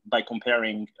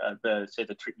comparing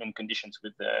the treatment conditions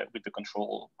with the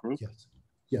control group? Yes.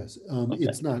 Yes, Okay.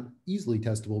 It's not easily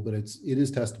testable, but it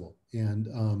is testable, and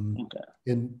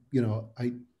and you know,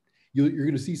 you're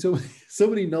going to see so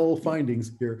many null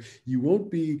findings here. You won't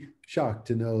be shocked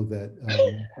to know that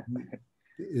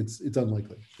it's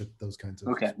unlikely that those kinds of.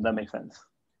 Okay, that makes sense.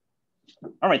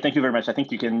 All right, thank you very much. I think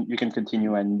you can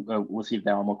continue, and we'll see if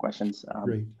there are more questions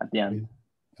Great. at the end.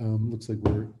 Great. Looks like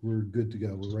we're good to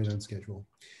go. We're right on schedule.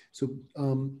 So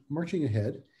marching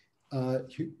ahead.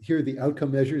 Here are the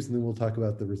outcome measures, and then we'll talk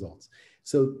about the results.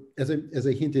 So as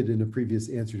I hinted in a previous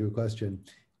answer to a question,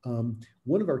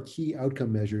 one of our key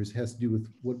outcome measures has to do with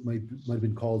what might have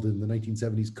been called in the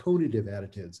 1970s conative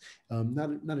attitudes.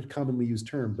 Not a commonly used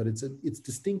term, but it's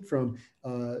distinct from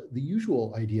the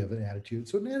usual idea of an attitude.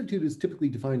 So an attitude is typically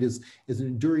defined as an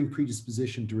enduring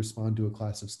predisposition to respond to a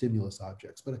class of stimulus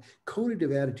objects. But a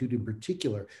conative attitude in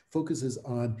particular focuses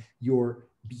on your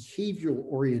behavioral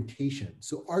orientation.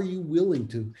 So are you willing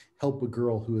to help a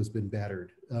girl who has been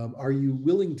battered? Are you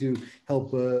willing to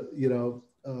help a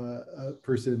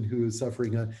person who is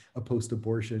suffering a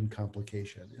post-abortion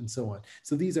complication, and so on?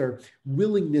 So these are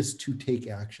willingness to take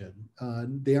action.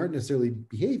 They aren't necessarily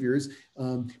behaviors,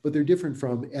 but they're different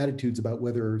from attitudes about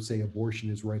whether, say, abortion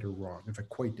is right or wrong. In fact,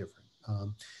 quite different.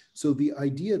 So the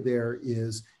idea there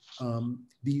is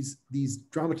these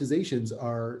dramatizations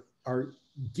are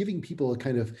giving people a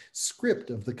kind of script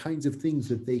of the kinds of things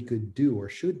that they could do or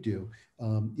should do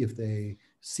if they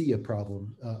see a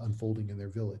problem unfolding in their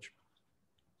village.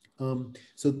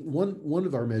 So one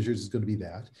of our measures is going to be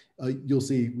that. You'll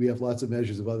see we have lots of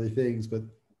measures of other things, but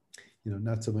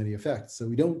not so many effects. So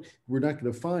we're not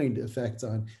going to find effects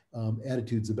on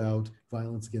attitudes about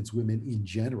violence against women in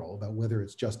general, about whether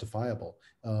it's justifiable,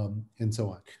 and so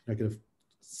on. We're not going to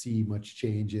see much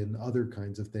change in other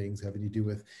kinds of things having to do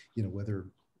with whether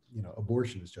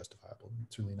abortion is justifiable.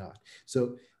 Certainly not.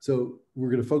 So we're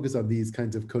going to focus on these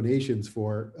kinds of conations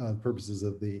for purposes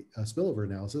of the spillover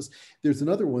analysis. There's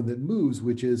another one that moves,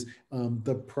 which is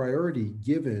the priority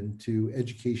given to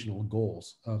educational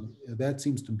goals. That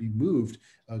seems to be moved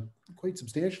quite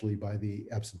substantially by the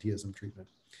absenteeism treatment.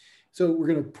 So we're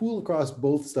going to pool across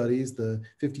both studies, the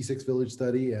 56 village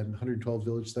study and 112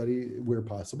 village study, where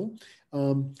possible.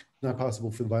 Not possible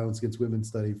for the violence against women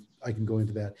study. I can go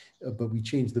into that, but we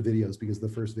changed the videos because the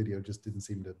first video just didn't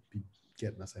seem to be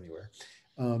getting us anywhere.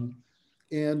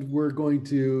 And we're going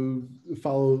to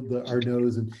follow our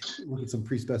nose and look at some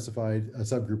pre-specified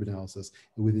subgroup analysis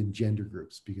within gender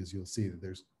groups, because you'll see that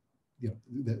there's,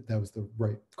 that was the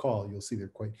right call. You'll see they're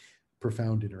quite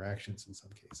profound interactions in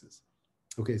some cases.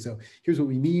 Okay, so here's what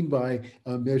we mean by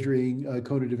measuring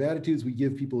conative attitudes. We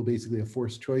give people basically a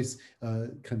forced choice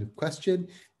kind of question.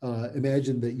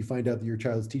 Imagine that you find out that your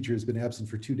child's teacher has been absent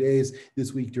for 2 days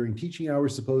this week during teaching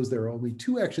hours. Suppose there are only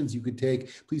 2 actions you could take.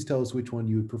 Please tell us which one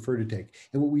you would prefer to take.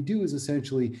 And what we do is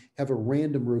essentially have a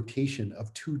random rotation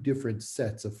of 2 different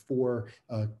sets of 4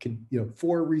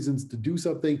 reasons to do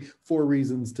something, 4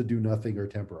 reasons to do nothing or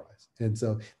temporize. And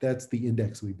so that's the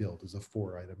index we build, is a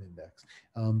 4-item index.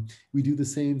 We do the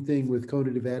same thing with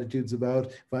conative attitudes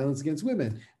about violence against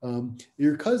women.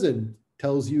 Your cousin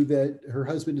tells you that her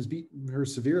husband has beaten her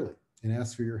severely and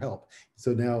asks for your help.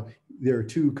 So now there are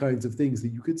 2 kinds of things that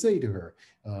you could say to her.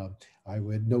 I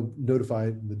would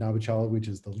notify the Nabachala, which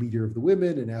is the leader of the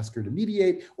women, and ask her to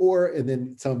mediate, and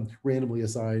then some randomly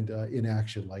assigned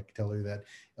inaction, like tell her that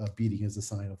beating is a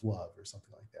sign of love or something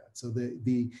like that. So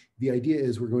the idea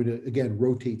is we're going to, again,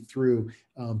 rotate through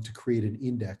to create an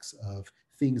index of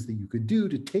things that you could do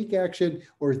to take action,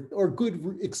 or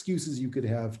good excuses you could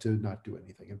have to not do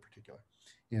anything in particular.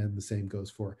 And the same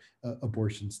goes for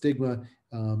abortion stigma.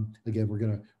 Again, we're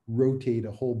going to rotate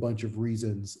a whole bunch of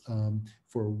reasons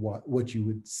for what you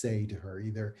would say to her,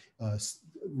 either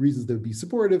reasons that would be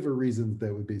supportive or reasons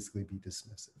that would basically be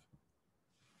dismissive.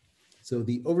 So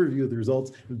the overview of the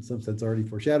results, in some sense, already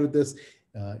foreshadowed this.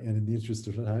 And in the interest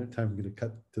of time, I'm going to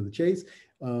cut to the chase.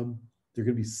 There are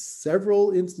going to be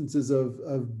several instances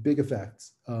of big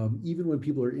effects, even when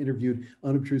people are interviewed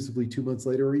unobtrusively 2 months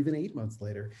later or even 8 months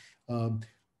later.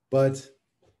 But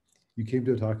you came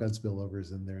to a talk on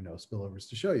spillovers, and there are no spillovers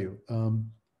to show you.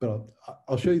 But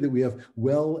I'll show you that we have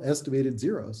well-estimated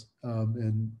zeros,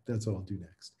 and that's what I'll do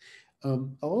next.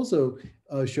 I'll also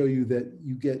show you that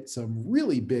you get some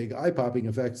really big eye-popping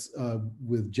effects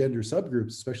with gender subgroups,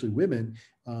 especially women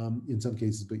in some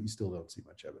cases, but you still don't see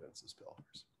much evidence of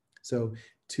spillovers. So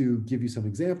to give you some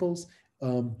examples,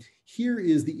 here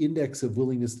is the index of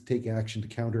willingness to take action to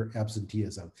counter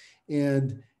absenteeism.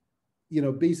 And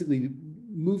basically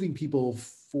moving people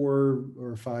 4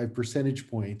 or 5 percentage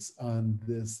points on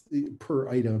this per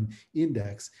item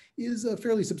index is a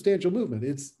fairly substantial movement.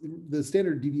 It's the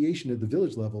standard deviation at the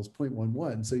village level is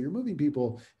 0.11. So you're moving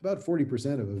people about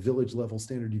 40% of a village level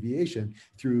standard deviation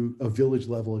through a village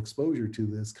level exposure to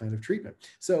this kind of treatment.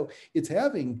 So it's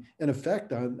having an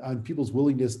effect on people's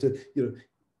willingness to,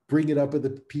 bring it up at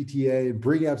the PTA and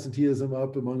bring absenteeism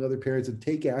up among other parents and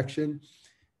take action,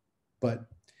 but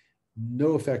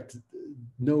no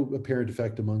apparent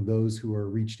effect among those who are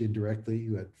reached indirectly,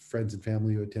 who had friends and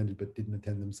family who attended but didn't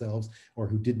attend themselves, or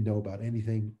who didn't know about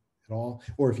anything at all.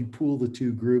 Or if you pool the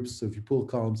two groups, so if you pool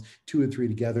columns 2 and 3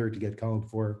 together to get column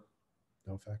 4,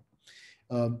 no effect.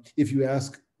 If you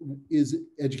ask, is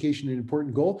education an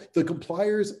important goal? The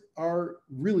compliers are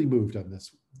really moved on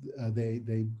this.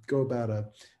 They go about a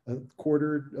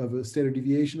quarter of a standard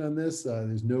deviation on this.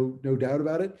 There's no doubt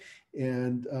about it.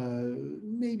 And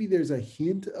maybe there's a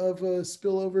hint of a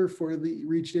spillover for the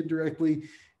reached indirectly,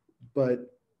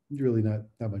 but really not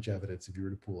much evidence if you were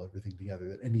to pull everything together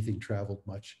that anything traveled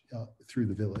much through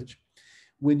the village.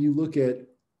 When you look at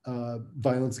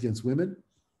violence against women,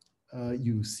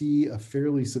 you see a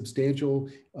fairly substantial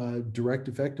direct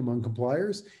effect among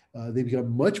compliers. They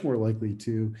become much more likely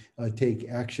to take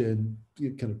action,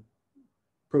 kind of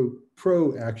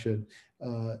pro action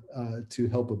to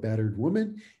help a battered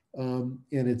woman. And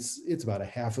it's about a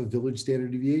half a village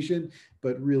standard deviation,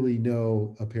 but really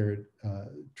no apparent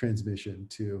transmission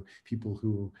to people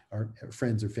who are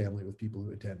friends or family with people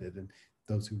who attended, and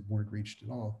those who weren't reached at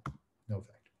all, no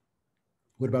effect.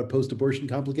 What about post-abortion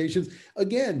complications?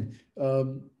 Again,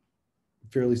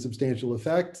 fairly substantial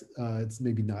effect. It's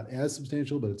maybe not as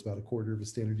substantial, but it's about a quarter of a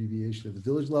standard deviation at the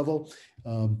village level.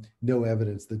 No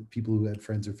evidence that people who had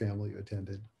friends or family who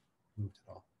attended moved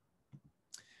at all.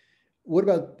 What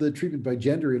about the treatment by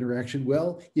gender interaction?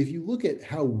 Well, if you look at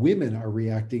how women are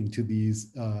reacting to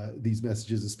these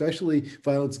messages, especially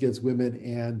violence against women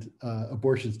and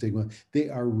abortion stigma, they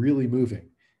are really moving.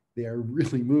 They are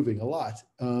really moving a lot,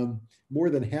 more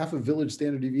than half a village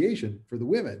standard deviation for the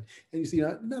women. And you see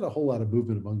not a whole lot of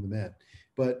movement among the men.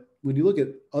 But when you look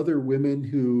at other women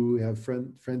who have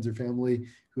friends or family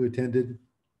who attended,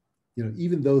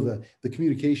 even though the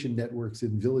communication networks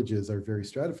in villages are very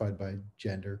stratified by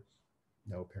gender,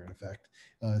 no apparent effect.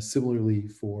 Similarly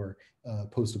for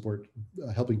post-abort,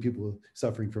 helping people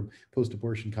suffering from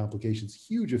post-abortion complications,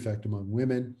 huge effect among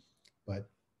women, but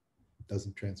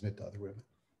doesn't transmit to other women.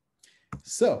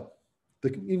 So,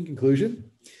 in conclusion,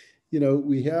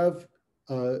 we have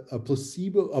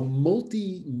a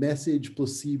multi-message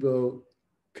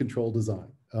placebo-controlled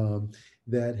design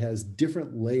that has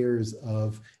different layers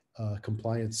of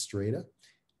compliance strata.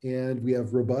 And we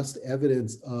have robust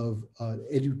evidence of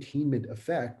edutainment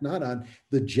effect, not on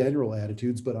the general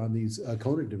attitudes, but on these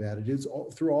cognitive attitudes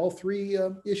through all 3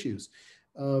 issues,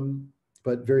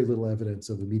 but very little evidence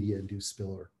of a media-induced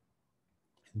spillover.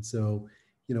 And so,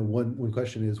 one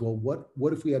question is, well,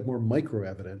 what if we had more micro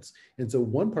evidence? And so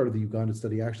one part of the Uganda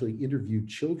study actually interviewed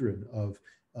children of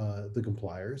the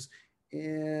compliers,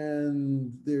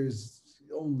 and there's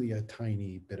only a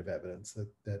tiny bit of evidence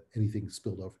that anything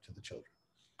spilled over to the children.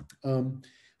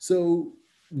 So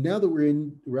now that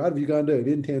we're out of Uganda and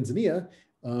in Tanzania,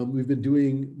 we've been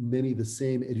doing many of the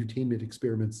same edutainment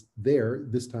experiments there,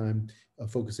 this time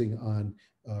focusing on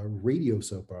radio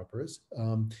soap operas.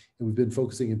 And we've been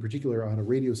focusing in particular on a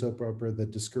radio soap opera that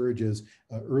discourages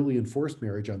early and forced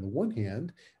marriage on the one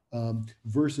hand,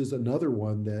 versus another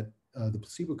one that the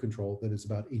placebo-controlled that is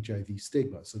about HIV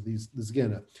stigma. So this is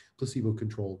again a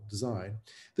placebo-controlled design.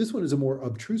 This one is a more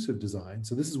obtrusive design.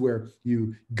 So this is where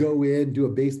you go in, do a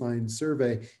baseline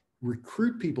survey,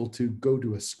 recruit people to go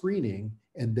to a screening,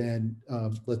 and then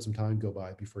let some time go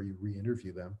by before you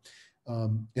re-interview them.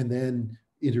 And then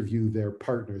interview their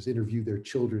partners, interview their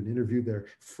children, interview their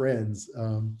friends.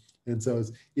 And so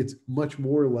it's much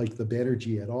more like the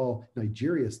Banerjee et al.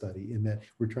 Nigeria study in that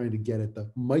we're trying to get at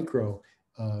the micro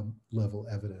level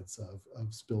evidence of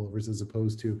spillovers, as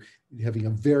opposed to having a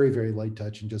very, very light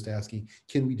touch and just asking,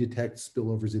 can we detect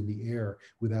spillovers in the air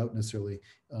without necessarily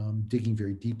digging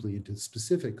very deeply into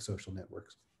specific social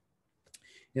networks.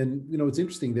 And what's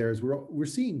interesting there is we're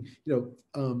seeing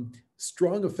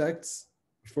strong effects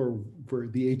for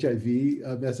the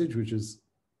HIV message, which is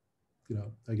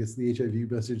I guess the HIV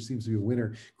message seems to be a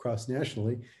winner cross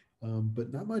nationally.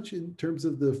 but not much in terms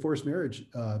of the forced marriage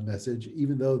message,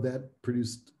 even though that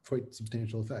produced quite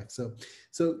substantial effects.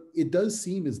 So it does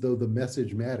seem as though the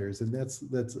message matters, and that's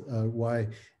why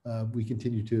we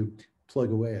continue to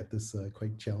plug away at this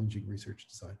quite challenging research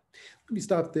design. Let me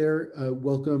stop there.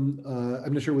 Welcome.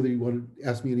 I'm not sure whether you want to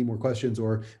ask me any more questions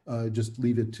or just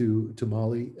leave it to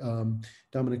Molly.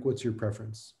 Dominic, what's your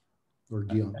preference? Or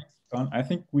Guillaume? I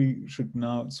think we should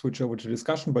now switch over to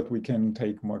discussion, but we can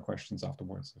take more questions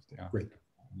afterwards if they are. Great.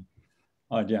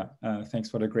 Thanks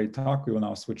for the great talk. We will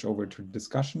now switch over to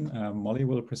discussion. Molly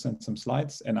will present some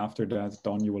slides, and after that,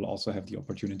 Don, you will also have the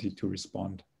opportunity to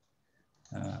respond.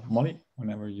 Molly,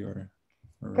 whenever you're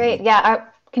ready. Great. Yeah.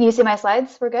 Can you see my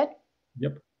slides? We're good?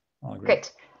 Yep. All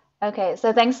great. Okay,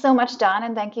 so thanks so much, Don,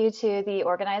 and thank you to the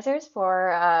organizers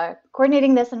for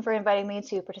coordinating this and for inviting me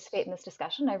to participate in this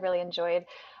discussion. I really enjoyed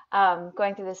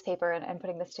going through this paper and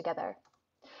putting this together.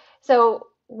 So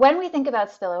when we think about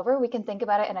spillover, we can think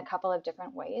about it in a couple of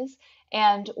different ways.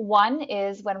 And one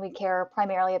is when we care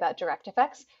primarily about direct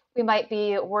effects. We might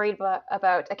be worried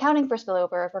about accounting for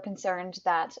spillover if we're concerned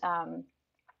that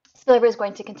spillover is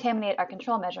going to contaminate our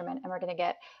control measurement and we're going to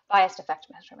get biased effect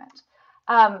measurement.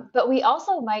 But we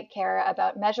also might care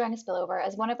about measuring spillover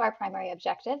as one of our primary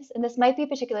objectives. And this might be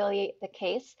particularly the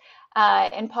case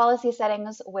in policy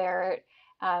settings where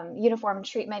uniform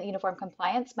treatment, uniform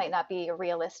compliance might not be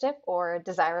realistic or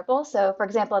desirable. So for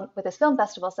example, with this film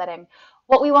festival setting,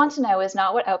 what we want to know is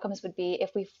not what outcomes would be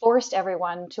if we forced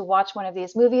everyone to watch one of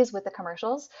these movies with the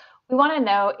commercials. We want to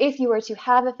know if you were to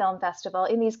have a film festival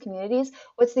in these communities,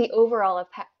 what's the overall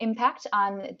impact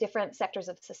on different sectors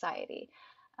of society.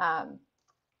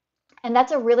 And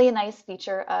that's a really nice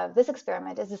feature of this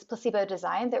experiment, is this placebo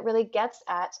design that really gets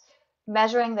at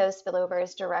measuring those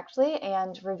spillovers directly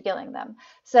and revealing them.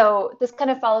 So this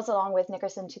kind of follows along with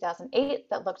Nickerson 2008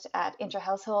 that looked at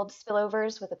intra-household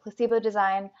spillovers with a placebo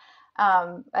design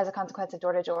as a consequence of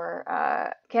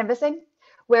door-to-door canvassing,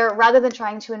 where rather than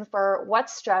trying to infer what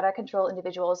strata control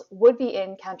individuals would be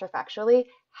in counterfactually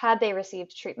had they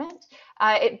received treatment,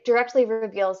 it directly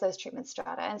reveals those treatment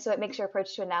strata. And so it makes your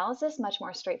approach to analysis much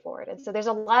more straightforward. And so there's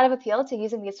a lot of appeal to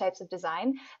using these types of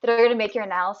design that are going to make your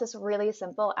analysis really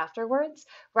simple afterwards,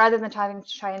 rather than trying to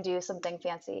try and do something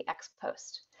fancy ex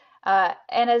post.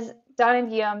 And as Don and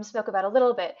Guillaume spoke about a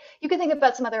little bit, you can think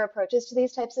about some other approaches to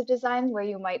these types of designs where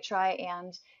you might try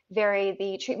and vary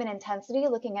the treatment intensity,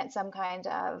 looking at some kind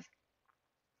of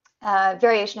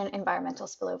variation in environmental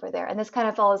spillover there. And this kind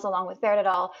of follows along with Baird et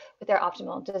al. With their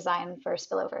optimal design for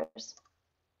spillovers.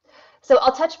 So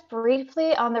I'll touch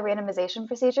briefly on the randomization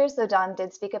procedures. So Don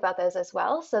did speak about those as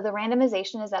well. So the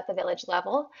randomization is at the village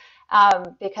level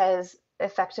because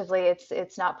effectively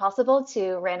it's not possible to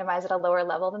randomize at a lower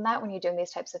level than that when you're doing these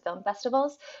types of film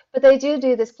festivals. But they do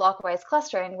this block-wise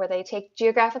clustering where they take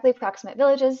geographically proximate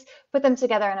villages, put them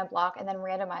together in a block, and then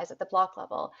randomize at the block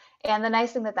level. And the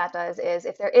nice thing that does is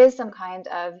if there is some kind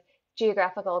of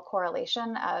geographical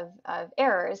correlation of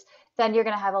errors, then you're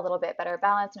going to have a little bit better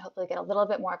balance and hopefully get a little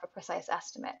bit more of a precise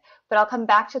estimate. But I'll come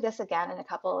back to this again in a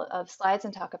couple of slides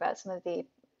and talk about some of the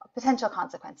potential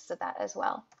consequences of that as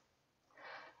well.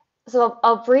 So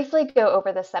I'll briefly go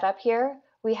over the setup here.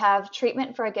 We have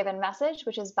treatment for a given message,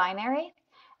 which is binary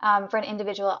for an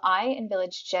individual I in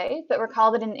village J, but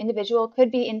recall that an individual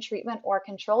could be in treatment or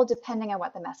control depending on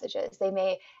what the message is. They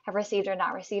may have received or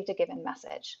not received a given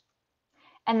message.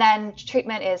 And then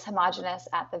treatment is homogeneous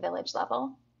at the village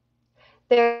level.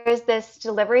 There's this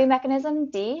delivery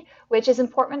mechanism, D, which is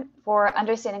important for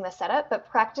understanding the setup, but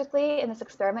practically in this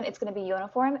experiment, it's going to be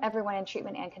uniform. Everyone in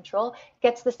treatment and control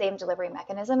gets the same delivery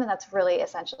mechanism, and that's really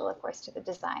essential, of course, to the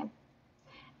design.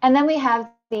 And then we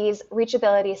have these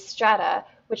reachability strata,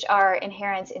 which are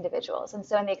inherent individuals. And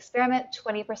so in the experiment,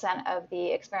 20% of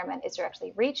the experiment is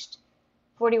directly reached,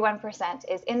 41%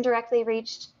 is indirectly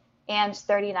reached, and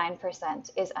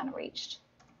 39% is unreached.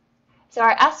 So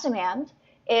our estimand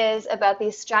is about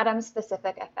these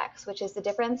stratum-specific effects, which is the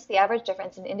difference, the average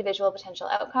difference in individual potential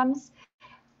outcomes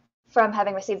from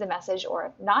having received the message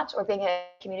or not, or being a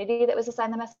community that was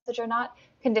assigned the message or not,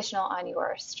 conditional on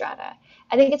your strata.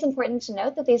 I think it's important to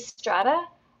note that these strata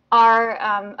are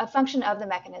a function of the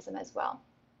mechanism as well.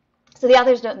 So the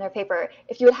authors note in their paper,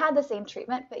 if you had had the same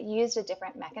treatment but used a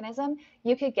different mechanism,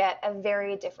 you could get a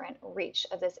very different reach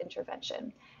of this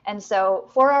intervention. And so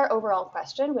for our overall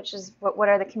question, which is what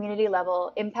are the community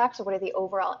level impacts, or what are the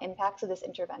overall impacts of this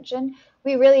intervention,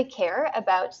 we really care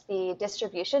about the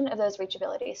distribution of those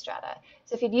reachability strata.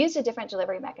 So if you'd used a different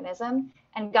delivery mechanism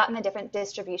and gotten a different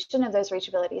distribution of those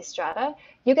reachability strata,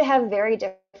 you could have very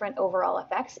different overall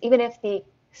effects, even if the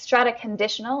strata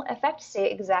conditional effect stay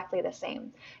exactly the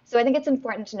same. So I think it's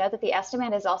important to note that the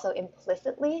estimand is also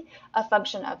implicitly a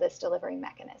function of this delivery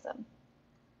mechanism.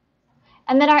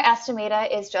 And then our estimator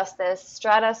is just this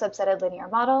strata subsetted linear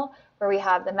model where we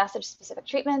have the message-specific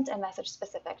treatment and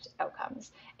message-specific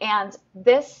outcomes. And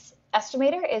this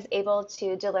estimator is able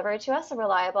to deliver to us a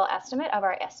reliable estimate of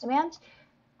our estimand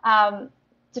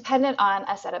dependent on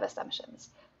a set of assumptions.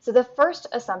 So the first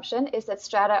assumption is that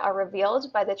strata are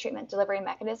revealed by the treatment delivery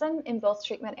mechanism in both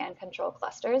treatment and control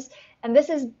clusters. And this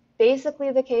is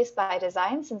basically the case by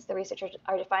design, since the researchers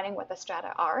are defining what the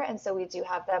strata are, and so we do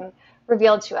have them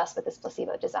revealed to us with this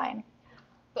placebo design.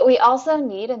 But we also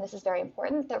need, and this is very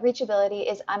important, that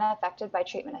reachability is unaffected by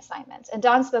treatment assignments. And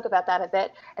Don spoke about that a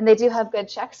bit, and they do have good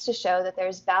checks to show that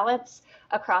there's balance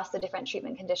across the different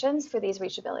treatment conditions for these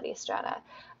reachability strata.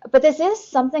 But this is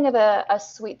something of a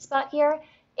sweet spot here,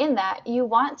 in that you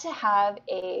want to have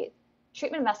a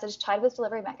treatment message tied with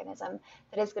delivery mechanism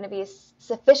that is going to be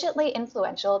sufficiently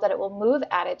influential that it will move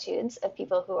attitudes of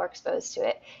people who are exposed to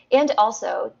it, and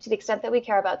also, to the extent that we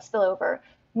care about spillover,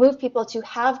 move people to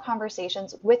have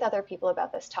conversations with other people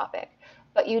about this topic.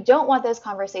 But you don't want those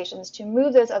conversations to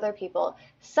move those other people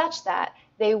such that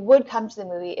they would come to the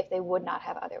movie if they would not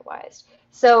have otherwise.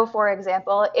 So, for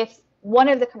example, if one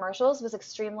of the commercials was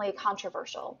extremely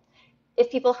controversial, if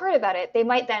people heard about it, they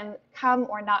might then come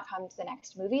or not come to the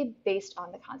next movie based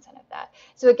on the content of that.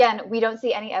 So again, we don't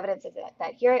see any evidence of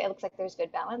that here. It looks like there's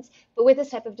good balance. But with this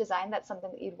type of design, that's something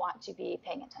that you'd want to be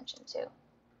paying attention to.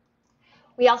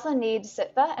 We also need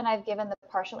SITVA, and I've given the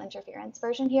partial interference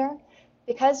version here.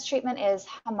 Because treatment is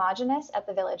homogeneous at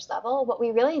the village level, what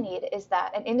we really need is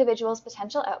that an individual's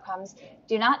potential outcomes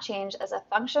do not change as a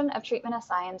function of treatment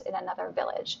assigned in another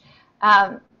village.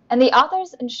 And the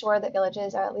authors ensure that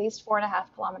villages are at least 4.5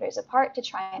 kilometers apart to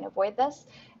try and avoid this.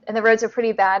 And the roads are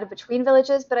pretty bad between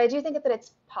villages, but I do think that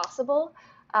it's possible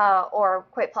or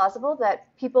quite plausible that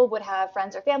people would have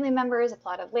friends or family members, a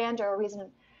plot of land, or a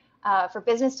reason for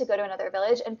business to go to another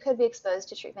village and could be exposed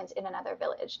to treatments in another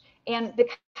village. And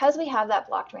because we have that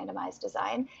blocked randomized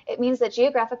design, it means that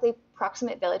geographically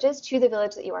proximate villages to the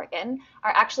village that you are in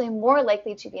are actually more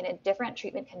likely to be in a different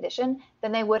treatment condition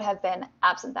than they would have been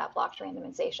absent that blocked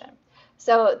randomization.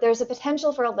 So there's a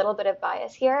potential for a little bit of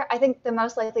bias here. I think the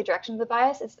most likely direction of the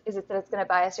bias is that it's going to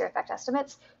bias your effect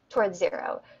estimates towards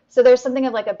 0. So there's something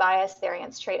of like a bias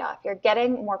variance trade-off. You're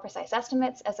getting more precise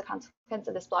estimates as a consequence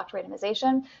of this blocked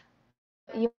randomization.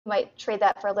 You might trade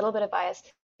that for a little bit of bias, to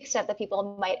the extent that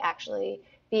people might actually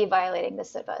be violating the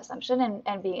SITVA assumption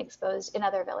and being exposed in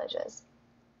other villages.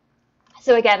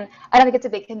 So again, I don't think it's a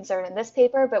big concern in this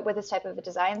paper, but with this type of a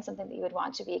design, something that you would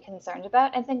want to be concerned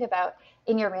about and think about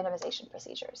in your randomization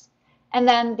procedures. And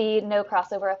then the no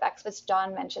crossover effects, which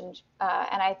Don mentioned,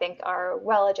 and I think are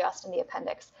well addressed in the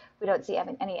appendix. We don't see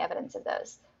any evidence of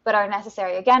those, but are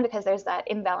necessary, again, because there's that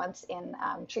imbalance in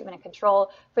treatment and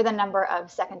control for the number of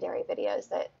secondary videos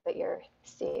that you're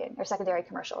seeing, or secondary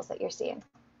commercials that you're seeing.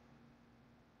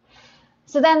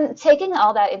 So then, taking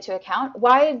all that into account,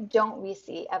 why don't we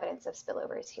see evidence of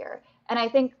spillovers here? And I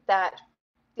think that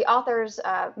the author's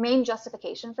main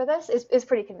justification for this is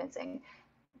pretty convincing.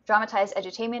 Dramatized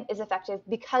edutainment is effective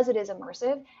because it is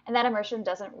immersive, and that immersion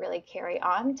doesn't really carry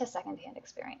on to secondhand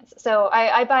experience. So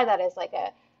I buy that as like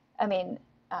a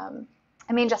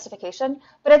main justification,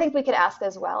 but I think we could ask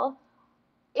as well,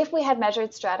 if we had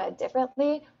measured strata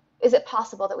differently, is it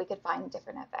possible that we could find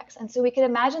different effects? And so we could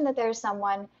imagine that there's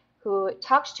someone who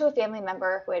talked to a family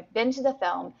member who had been to the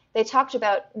film. They talked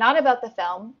about, not about the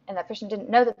film, and that person didn't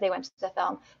know that they went to the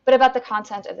film, but about the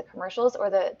content of the commercials or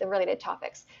the related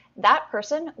topics. That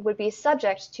person would be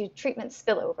subject to treatment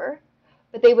spillover,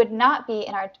 but they would not be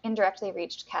in our indirectly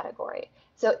reached category.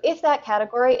 So if that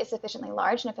category is sufficiently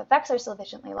large, and if effects are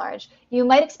sufficiently large, you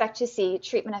might expect to see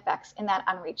treatment effects in that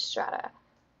unreached strata.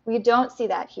 We don't see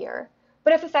that here.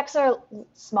 But if effects are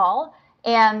small,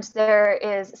 and there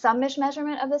is some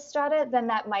mismeasurement of this strata, then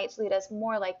that might lead us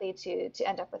more likely to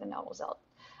end up with a null result.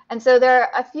 And so there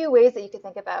are a few ways that you could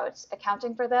think about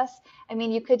accounting for this. I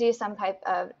mean, you could do some type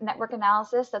of network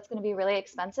analysis that's going to be really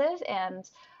expensive and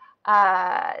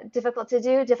difficult to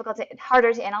do,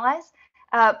 harder to analyze.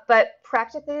 But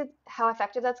practically, how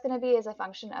effective that's going to be is a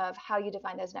function of how you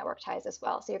define those network ties as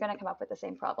well. So you're going to come up with the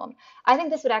same problem. I think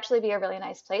this would actually be a really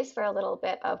nice place for a little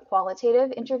bit of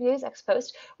qualitative interviews ex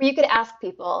post, where you could ask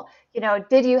people, you know,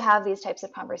 did you have these types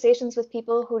of conversations with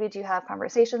people? Who did you have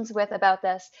conversations with about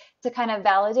this, to kind of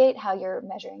validate how you're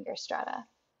measuring your strata?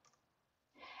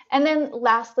 And then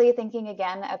lastly, thinking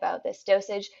again about this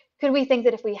dosage, could we think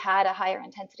that if we had a higher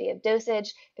intensity of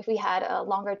dosage, if we had a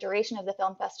longer duration of the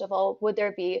film festival, would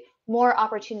there be more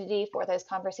opportunity for those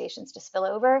conversations to spill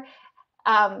over?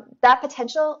 That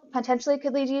potentially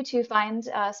could lead you to find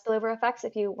spillover effects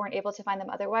if you weren't able to find them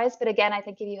otherwise. But again, I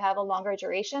think if you have a longer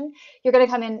duration, you're going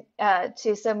to come in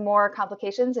to some more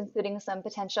complications, including some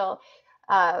potential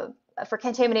for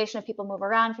contamination if people move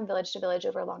around from village to village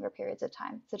over longer periods of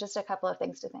time. So just a couple of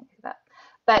things to think about.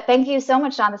 But thank you so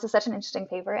much, Don. This is such an interesting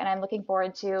paper, and I'm looking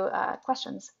forward to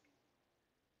questions.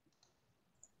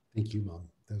 Thank you, Molly.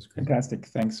 That was great. Fantastic.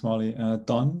 Thanks, Molly.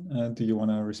 Don, do you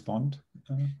want to respond?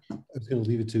 I was going to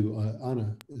leave it to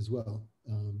Anna as well.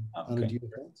 Okay. Anna, do you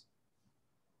have thoughts?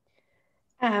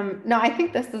 No, I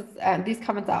think this is these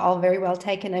comments are all very well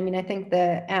taken. I mean, I think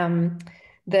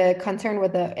the concern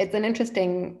with it's an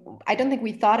interesting, I don't think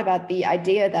we thought about the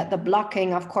idea that the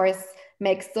blocking, of course,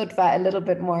 makes Sudva a little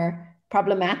bit more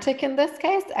problematic in this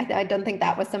case. I don't think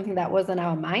that was something that was in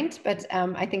our mind, but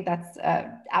I think that's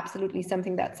absolutely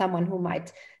something that someone who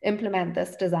might implement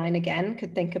this design again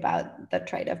could think about, the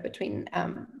trade-off between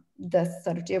this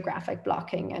sort of geographic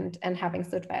blocking and having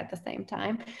Sudva at the same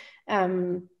time.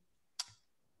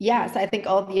 Yeah, so I think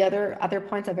all the other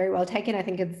points are very well taken. I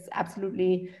think it's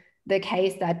absolutely the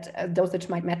case that dosage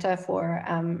might matter for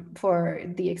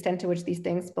the extent to which these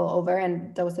things spill over,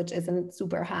 and dosage isn't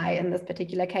super high in this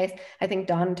particular case. I think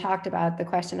Don talked about the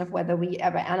question of whether we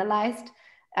ever analyzed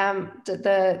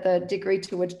the degree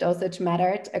to which dosage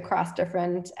mattered across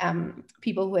different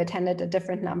people who attended a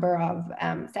different number of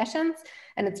sessions.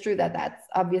 And it's true that that's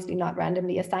obviously not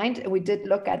randomly assigned. We did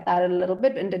look at that a little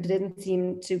bit, and it didn't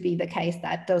seem to be the case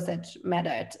that dosage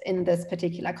mattered in this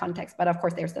particular context. But of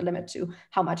course, there's a limit to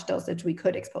how much dosage we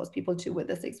could expose people to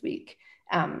with a 6-week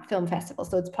film festival.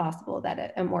 So it's possible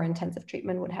that a more intensive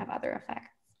treatment would have other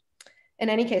effects. In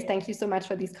any case, thank you so much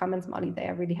for these comments, Molly. They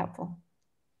are really helpful.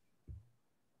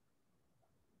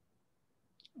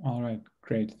 All right,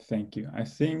 great, thank you. I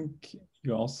think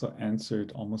you also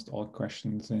answered almost all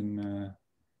questions in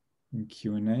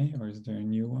Q&A, or is there a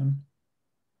new one?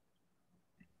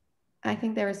 I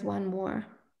think there is one more.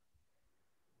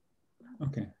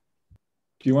 Okay.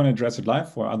 Do you want to address it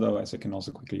live, or otherwise I can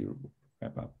also quickly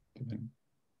wrap up?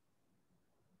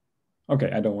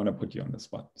 Okay, I don't want to put you on the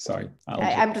spot. Sorry.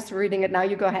 I'm just reading it now.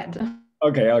 You go ahead.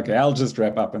 Okay, I'll just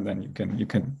wrap up, and then you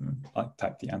can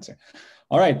type the answer.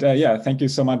 All right, yeah, thank you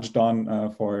so much,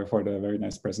 Don, for the very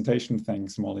nice presentation.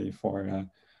 Thanks, Molly, for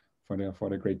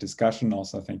the great discussion.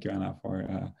 Also, thank you, Anna,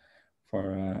 for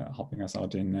helping us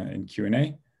out in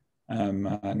Q&A.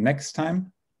 Next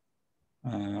time,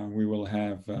 we will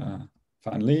have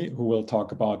Van Lee, who will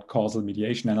talk about causal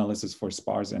mediation analysis for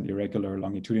sparse and irregular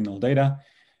longitudinal data.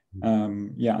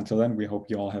 Yeah, until then, we hope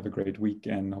you all have a great week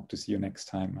and hope to see you next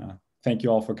time. Thank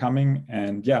you all for coming.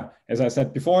 And yeah, as I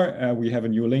said before, we have a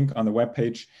new link on the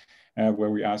webpage where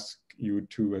we ask you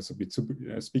to submit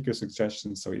speaker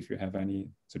suggestions. So if you have any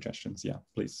suggestions, yeah,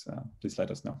 please let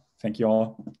us know. Thank you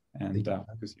all, and hope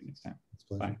to see you next time.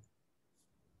 Bye.